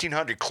 What is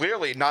 $1,500?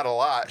 Clearly not a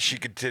lot, she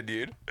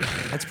continued.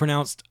 It's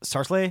pronounced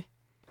Sarsley.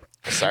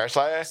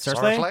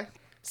 Sarsley?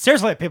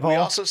 Seriously, people. We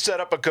also set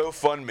up a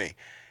GoFundMe,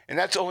 and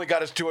that's only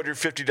got us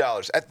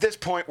 $250. At this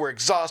point, we're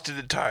exhausted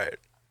and tired.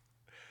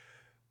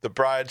 The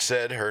bride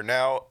said her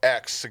now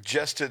ex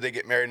suggested they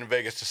get married in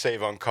Vegas to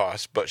save on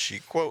costs, but she,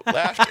 quote,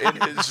 laughed in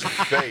his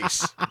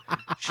face.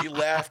 She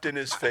laughed in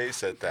his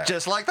face at that.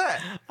 Just like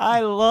that.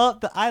 I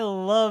love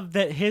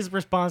that his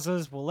response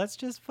was, well, let's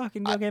just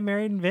fucking go get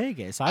married in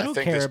Vegas. I don't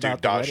care about the I think this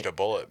dude dodged a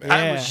bullet, man.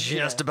 I was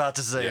just about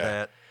to say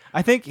that.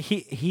 I think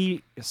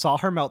he saw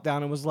her meltdown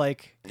and was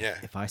like, yeah.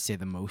 If I say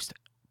the most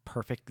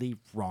perfectly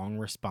wrong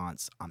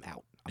response, I'm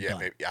out. I'm done.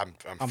 Maybe I'm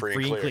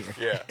free and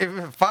clear.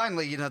 Yeah.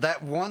 Finally,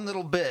 that one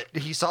little bit,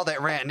 he saw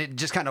that rant and it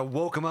just kind of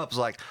woke him up. It was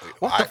like,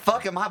 what the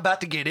fuck am I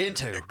about to get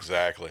into?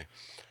 Exactly.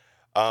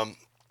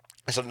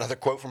 There's another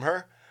quote from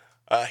her.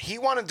 He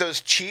wanted those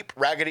cheap,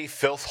 raggedy,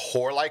 filth,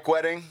 whore-like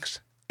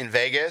weddings in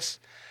Vegas.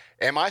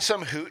 Am I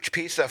some hooch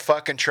piece of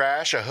fucking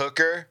trash, a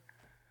hooker?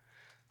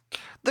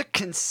 The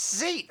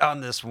conceit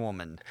on this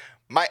woman.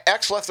 My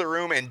ex left the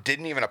room and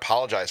didn't even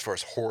apologize for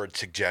his horrid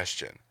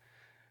suggestion.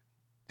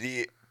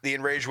 The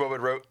enraged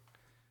woman wrote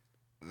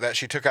that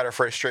she took out her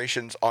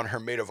frustrations on her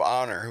maid of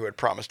honor who had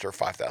promised her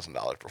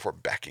 $5,000 before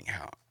backing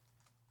out.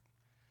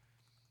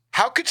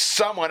 How could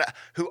someone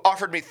who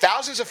offered me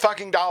thousands of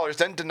fucking dollars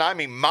then deny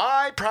me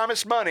my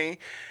promised money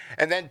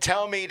and then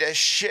tell me to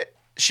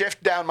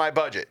shift down my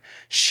budget?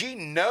 She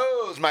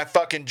knows my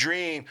fucking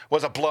dream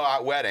was a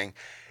blowout wedding.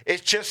 I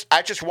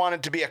just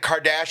wanted to be a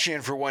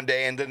Kardashian for one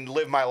day and then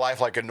live my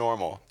life like a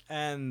normal.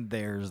 And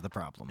there's the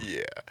problem.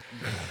 Yeah.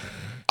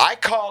 I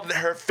called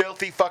her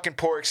filthy fucking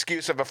poor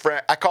excuse of a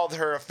friend. I called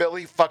her a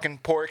filthy fucking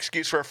poor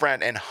excuse for a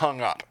friend and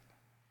hung up.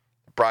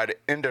 The bride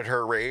ended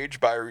her rage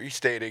by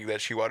restating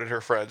that she wanted her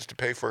friends to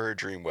pay for her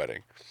dream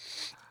wedding.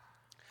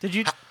 Did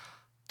you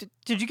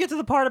get to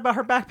the part about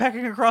her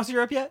backpacking across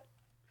Europe yet?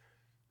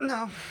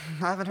 No,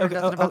 I haven't heard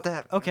nothing about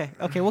that. Okay,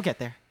 we'll get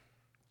there.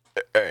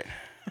 All right.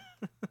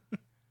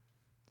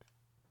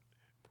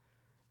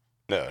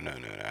 No.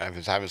 I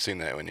haven't seen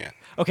that one yet.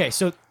 Okay,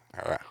 so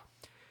All right.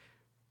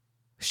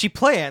 she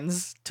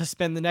plans to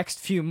spend the next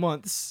few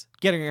months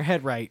getting her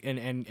head right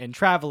and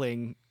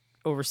traveling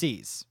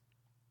overseas.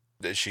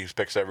 She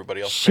expects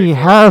everybody else to She pay for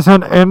it. has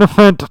an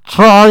infant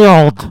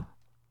child.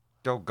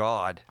 Oh,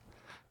 God.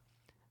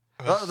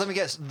 Well, let me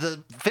guess.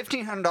 The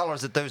 $1,500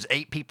 that those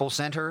 8 people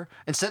sent her,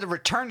 instead of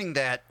returning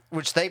that,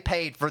 which they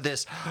paid for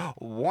this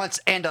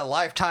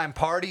once-and-a-lifetime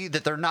party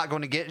that they're not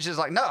going to get, she's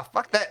like, no,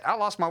 fuck that. I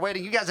lost my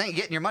wedding. You guys ain't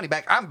getting your money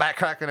back. I'm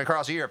backtracking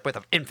across Europe with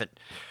an infant.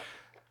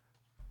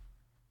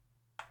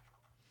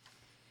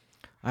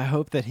 I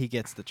hope that he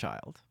gets the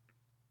child.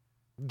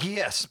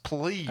 Yes,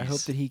 please. I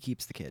hope that he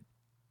keeps the kid.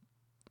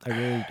 I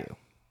really do.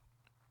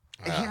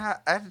 Yeah,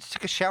 I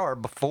took a shower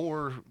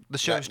before the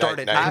show Now-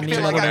 started. now you I can feel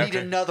take like one I after.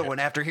 need another one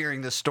after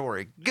hearing this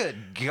story.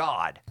 Good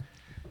God.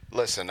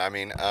 Listen, I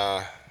mean,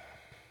 I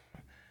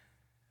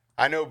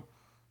know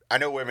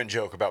women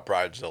joke about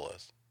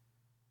bridezillas.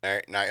 All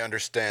right, and I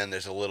understand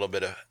there's a little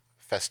bit of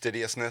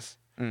fastidiousness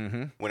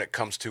when it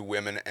comes to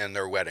women and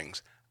their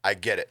weddings. I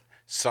get it.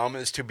 Some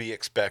is to be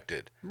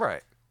expected.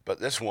 Right.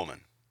 But this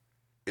woman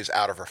is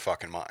out of her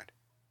fucking mind.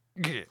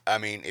 Yeah. I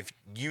mean, if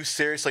you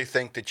seriously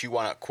think that you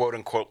want to quote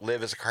unquote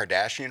live as a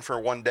Kardashian for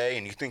one day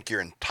and you think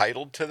you're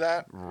entitled to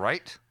that,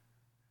 Right.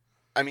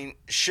 I mean,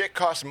 shit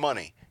costs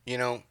money,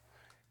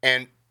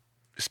 and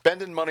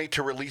spending money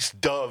to release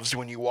doves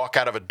when you walk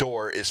out of a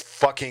door is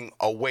fucking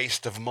a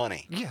waste of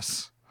money.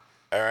 Yes.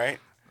 All right?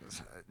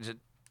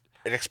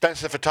 An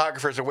expensive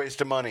photographer is a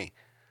waste of money.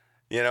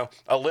 You know,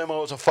 a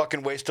limo is a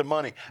fucking waste of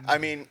money. I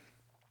mean,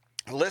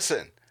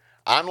 listen,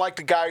 I'm like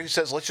the guy who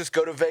says, let's just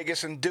go to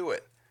Vegas and do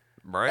it.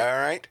 Right. All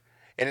right?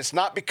 And it's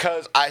not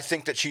because I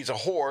think that she's a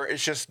whore.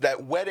 It's just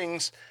that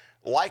weddings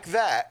like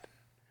that,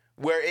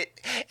 where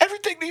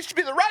everything needs to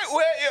be the right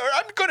way, or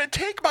I'm going to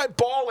take my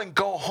ball and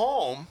go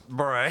home.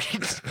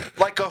 Right.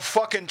 Like a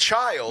fucking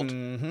child.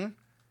 Mm-hmm.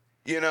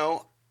 You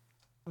know,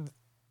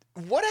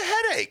 what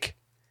a headache.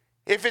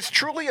 If it's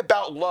truly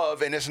about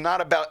love and it's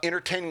not about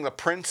entertaining the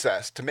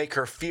princess to make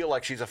her feel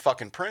like she's a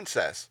fucking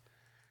princess,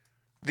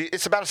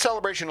 it's about a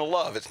celebration of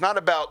love. It's not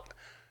about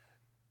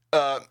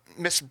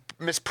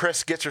Miss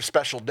Priss gets her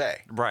special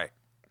day. Right.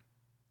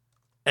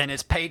 And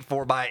it's paid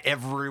for by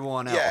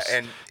everyone else. Yeah,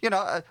 and you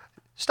know,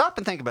 stop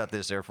and think about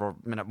this there for a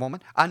minute,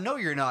 woman. I know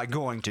you're not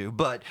going to,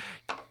 but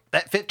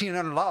that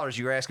 $1,500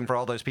 you were asking for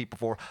all those people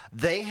for,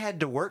 they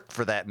had to work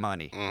for that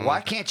money. Mm-hmm. Why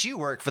can't you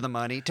work for the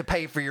money to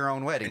pay for your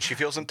own wedding? And she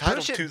feels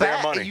entitled to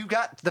their money. You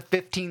got the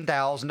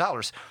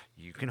 $15,000.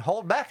 You can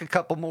hold back a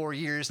couple more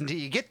years until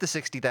you get the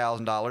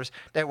 $60,000.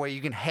 That way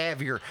you can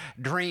have your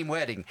dream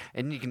wedding,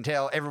 and you can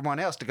tell everyone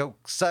else to go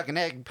suck an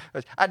egg.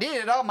 I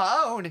did it on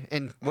my own,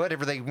 and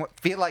whatever they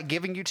feel like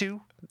giving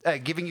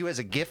you as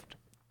a gift.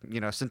 You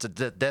know, since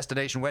it's a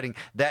destination wedding,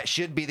 that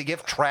should be the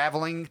gift.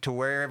 Traveling to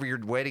wherever your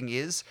wedding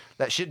is,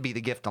 that should be the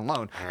gift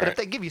alone. Right. But if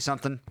they give you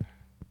something,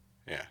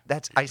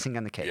 that's icing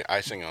on the cake. Yeah,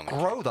 icing on the cake.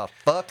 Grow the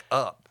fuck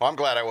up. Well, I'm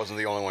glad I wasn't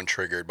the only one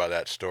triggered by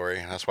that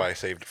story. That's why I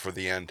saved it for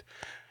the end.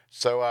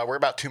 So we're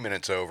about 2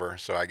 minutes over,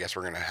 so I guess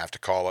we're going to have to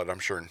call it. I'm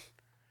sure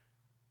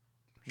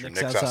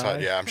Nick's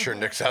outside. Yeah, I'm sure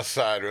Nick's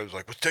outside. I was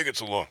like, what's taking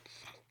so long?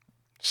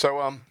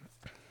 So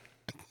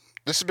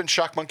this has been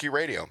Shock Monkey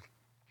Radio.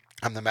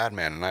 I'm the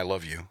Madman, and I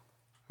love you.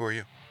 Who are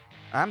you?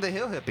 I'm the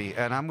Hill Hippie,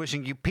 and I'm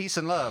wishing you peace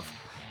and love,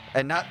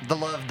 and not the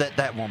love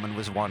that woman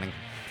was wanting.